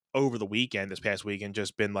over the weekend, this past weekend,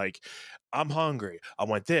 just been like, I'm hungry. I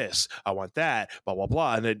want this. I want that, blah, blah,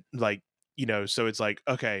 blah. And then like, so it's like,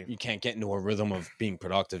 okay. You can't get into a rhythm of being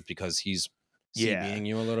productive because he's CBing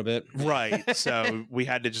you a little bit. Right. So we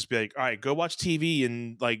had to just be like, all right, go watch TV.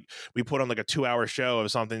 And like, we put on like a 2-hour show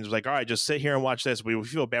of something. It was like, all right, just sit here and watch this. We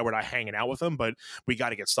feel bad we're not hanging out with them, but we got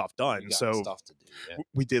to get stuff done. So stuff to do,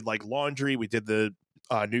 we did like laundry. We did the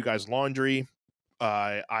new guys' laundry.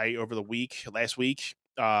 Over the last week,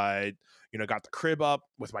 got the crib up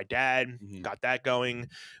with my dad, got that going.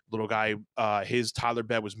 Little guy, his toddler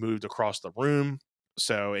bed was moved across the room.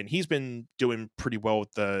 So, and he's been doing pretty well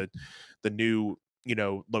with the new,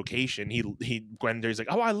 location. He went there, he's like,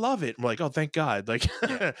 oh, I love it. I'm like, oh, thank God. Like,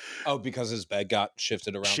 oh, because his bed got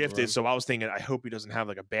shifted around. So I was thinking, I hope he doesn't have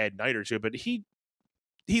like a bad night or two, but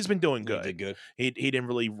he's been doing good. He did good. He didn't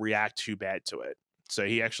really react too bad to it. So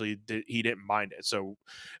he actually he didn't mind it. So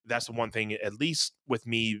that's the one thing, at least with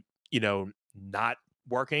me, not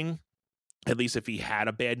working, at least if he had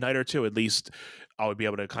a bad night or two, at least I would be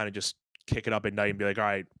able to kind of just kick it up at night and be like, all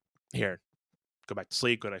right, here, go back to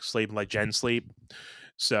sleep, and let Jen sleep.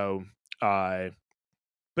 So, but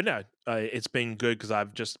no, it's been good because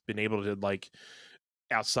I've just been able to, like,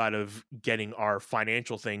 outside of getting our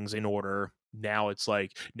financial things in order, now it's to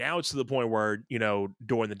the point where,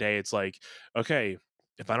 during the day, it's like, okay,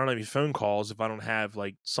 if I don't have any phone calls, if I don't have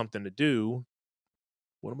like something to do,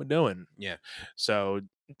 what am I doing? Yeah. So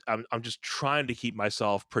I'm just trying to keep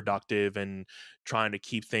myself productive and trying to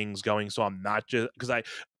keep things going. So I'm not just, because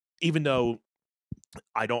even though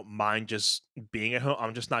I don't mind just being at home,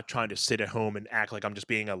 I'm just not trying to sit at home and act like I'm just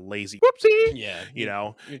being a lazy whoopsie.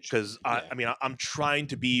 Yeah. Because I'm trying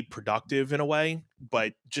to be productive in a way,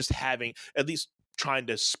 but just having at least trying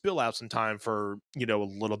to spill out some time for, a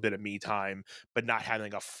little bit of me time, but not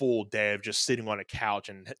having a full day of just sitting on a couch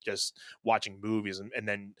and just watching movies and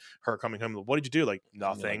then her coming home, what did you do? Like,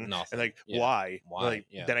 nothing. Nothing. And like, Yeah. why? Why? Like,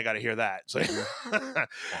 then I got to hear that. So,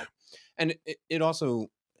 and it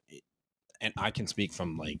also, and I can speak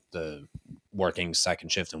from like the working second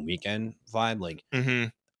shift and weekend vibe. Like,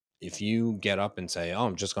 if you get up and say, "Oh,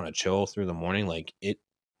 I'm just going to chill through the morning," like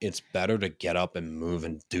it's better to get up and move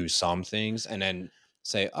and do some things, and then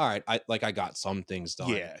say, "All right, I got some things done."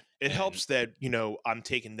 Yeah, it helps that I'm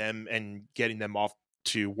taking them and getting them off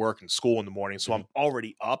to work and school in the morning, so I'm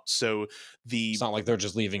already up. So it's not like they're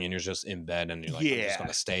just leaving and you're just in bed and you're like, "I'm just going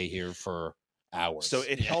to stay here for hours." So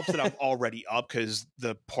it helps that I'm already up, because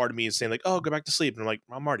the part of me is saying like, "Oh, go back to sleep," and I'm like,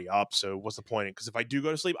 I'm already up, so what's the point? Because if I do go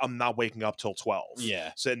to sleep, I'm not waking up till 12.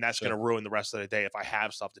 Yeah. So and that's going to ruin the rest of the day if I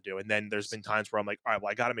have stuff to do. And then there's been times where I'm like, all right, well,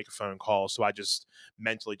 I got to make a phone call, so I just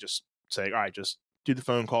mentally just say, all right, just do the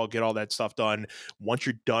phone call, get all that stuff done. Once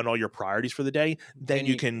you're done all your priorities for the day, then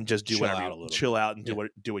you can just do whatever, chill out and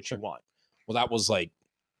do what you want. Well, that was like,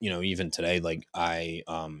 even today, like I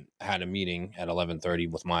had a meeting at 11:30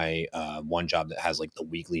 with my one job that has like the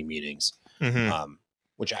weekly meetings,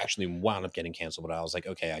 which actually wound up getting canceled. But I was like,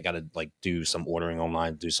 okay, I got to like do some ordering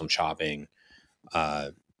online, do some shopping.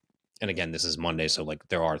 And again, this is Monday, so like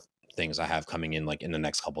there are things I have coming in like in the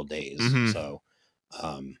next couple of days. So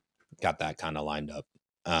got that kind of lined up,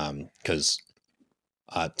 because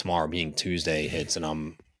tomorrow being Tuesday hits, and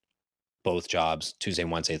I'm both jobs Tuesday,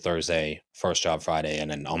 Wednesday, Thursday, first job Friday,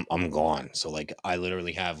 and then I'm gone. So like I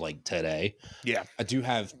literally have like today. Yeah, I do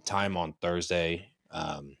have time on Thursday,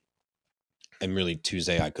 and really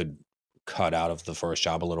Tuesday I could cut out of the first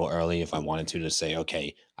job a little early if I wanted to say,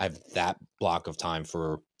 okay, I have that block of time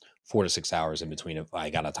for 4 to 6 hours in between if I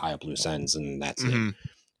gotta tie up loose ends, and that's it.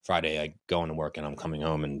 Friday I go into work and I'm coming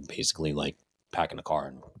home and basically like packing the car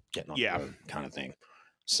and getting on the road kind of thing.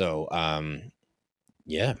 So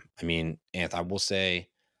yeah, I mean, Anth, I will say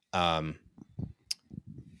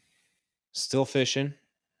still fishing,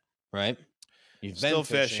 right? You've been still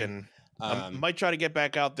fishing. I might try to get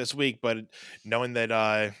back out this week, but knowing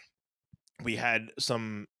that we had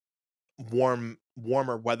some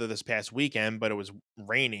warmer weather this past weekend, but it was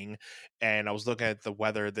raining, and I was looking at the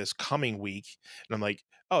weather this coming week, and I'm like,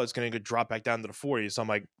 oh, it's going to drop back down to the 40s. So I'm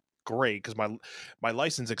like, great, because my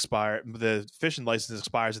license the fishing license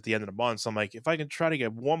expires at the end of the month. So I'm like, if I can try to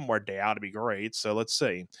get one more day out, it'd be great. So let's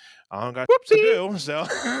see. I don't got to do. So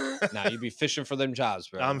now you'd be fishing for them jobs,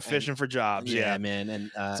 bro. I'm fishing for jobs. Yeah, man,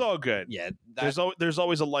 and it's all good. Yeah, there's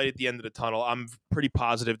always a light at the end of the tunnel. I'm pretty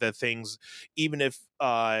positive that things, even if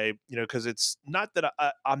because it's not that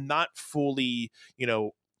I'm not fully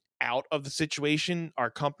out of the situation.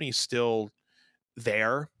 Our company's still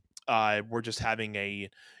there. We're just having a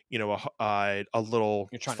little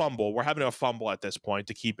fumble. We're having a fumble at this point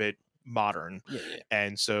to keep it modern. Yeah.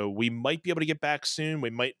 And so we might be able to get back soon. We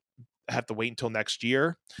might have to wait until next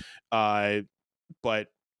year. But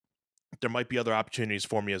there might be other opportunities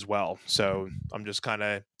for me as well. So I'm just kind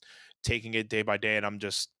of taking it day by day, and I'm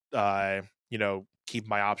just keep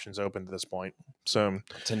my options open at this point. So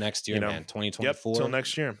to next year, man, 2024. Till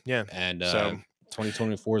next year. Yeah. And so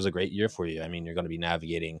 2024 is a great year for you. I mean, you're going to be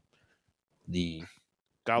navigating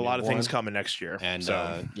got a lot of things coming next year, and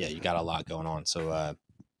so you got a lot going on. So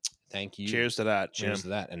thank you. Cheers to that. Cheers to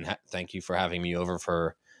that, and thank you for having me over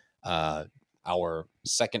for our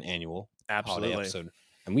second annual holiday episode.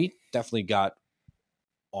 And we definitely got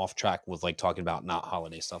off track with like talking about not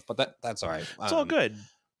holiday stuff, but that's all right. It's all good.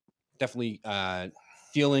 Definitely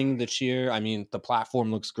feeling the cheer. I mean, the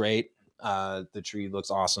platform looks great. The tree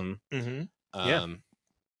looks awesome.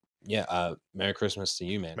 Merry Christmas to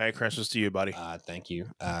you, man. Merry Christmas to you, buddy. Thank you.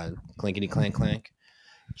 Clinkety clank clank.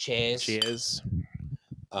 Cheers.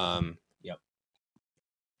 Yep.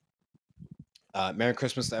 Merry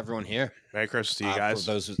Christmas to everyone here. Merry Christmas to you guys.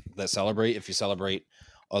 For those that celebrate, if you celebrate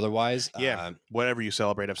otherwise, whatever you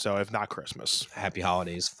celebrate, if not Christmas. Happy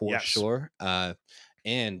holidays for sure.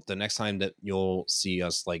 And the next time that you'll see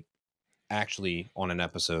us like actually on an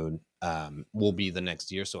episode will be the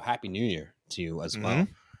next year. So happy New Year to you as well.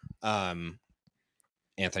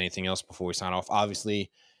 Anthony, anything else before we sign off?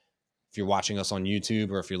 Obviously, if you're watching us on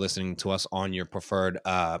YouTube or if you're listening to us on your preferred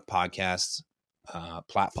podcast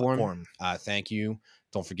platform. Thank you.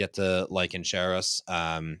 Don't forget to like and share us.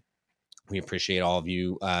 We appreciate all of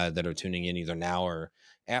you that are tuning in either now or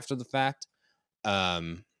after the fact.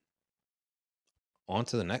 On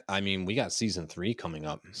to the next. I mean, we got season 3 coming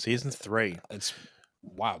up. Season 3. It's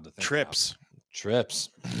wild to think. Trips.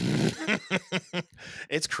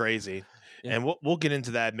 It's crazy. Yeah. And we'll get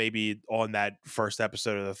into that maybe on that first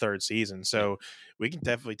episode of the 3rd season. So we can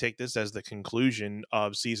definitely take this as the conclusion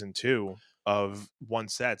of season 2 of One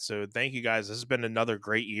Set. So thank you guys. This has been another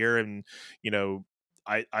great year. And, you know,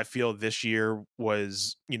 I feel this year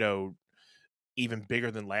was, you know, even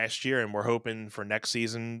bigger than last year. And we're hoping for next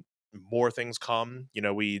season, more things come. You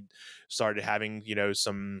know, we started having, you know,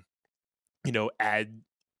 some, you know, ad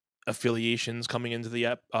affiliations coming into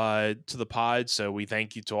the to the pod. So we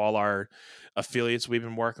thank you to all our affiliates we've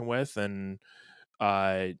been working with. And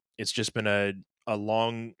it's just been a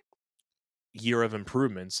long year of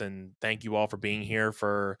improvements, and thank you all for being here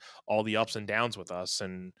for all the ups and downs with us.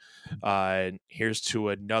 And here's to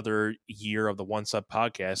another year of the One Sub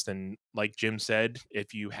podcast. And like Jim said,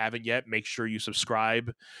 if you haven't yet, make sure you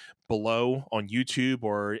subscribe below on YouTube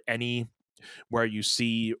or any where you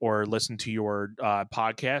see or listen to your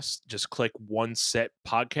podcast. Just click One Set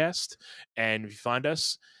Podcast, and if you find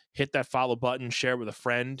us, hit that follow button, share it with a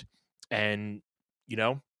friend, and, you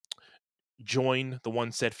know, join the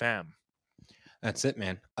One Set fam. That's it,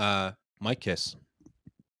 man. Mike Kiss.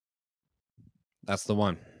 That's the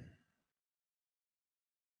one.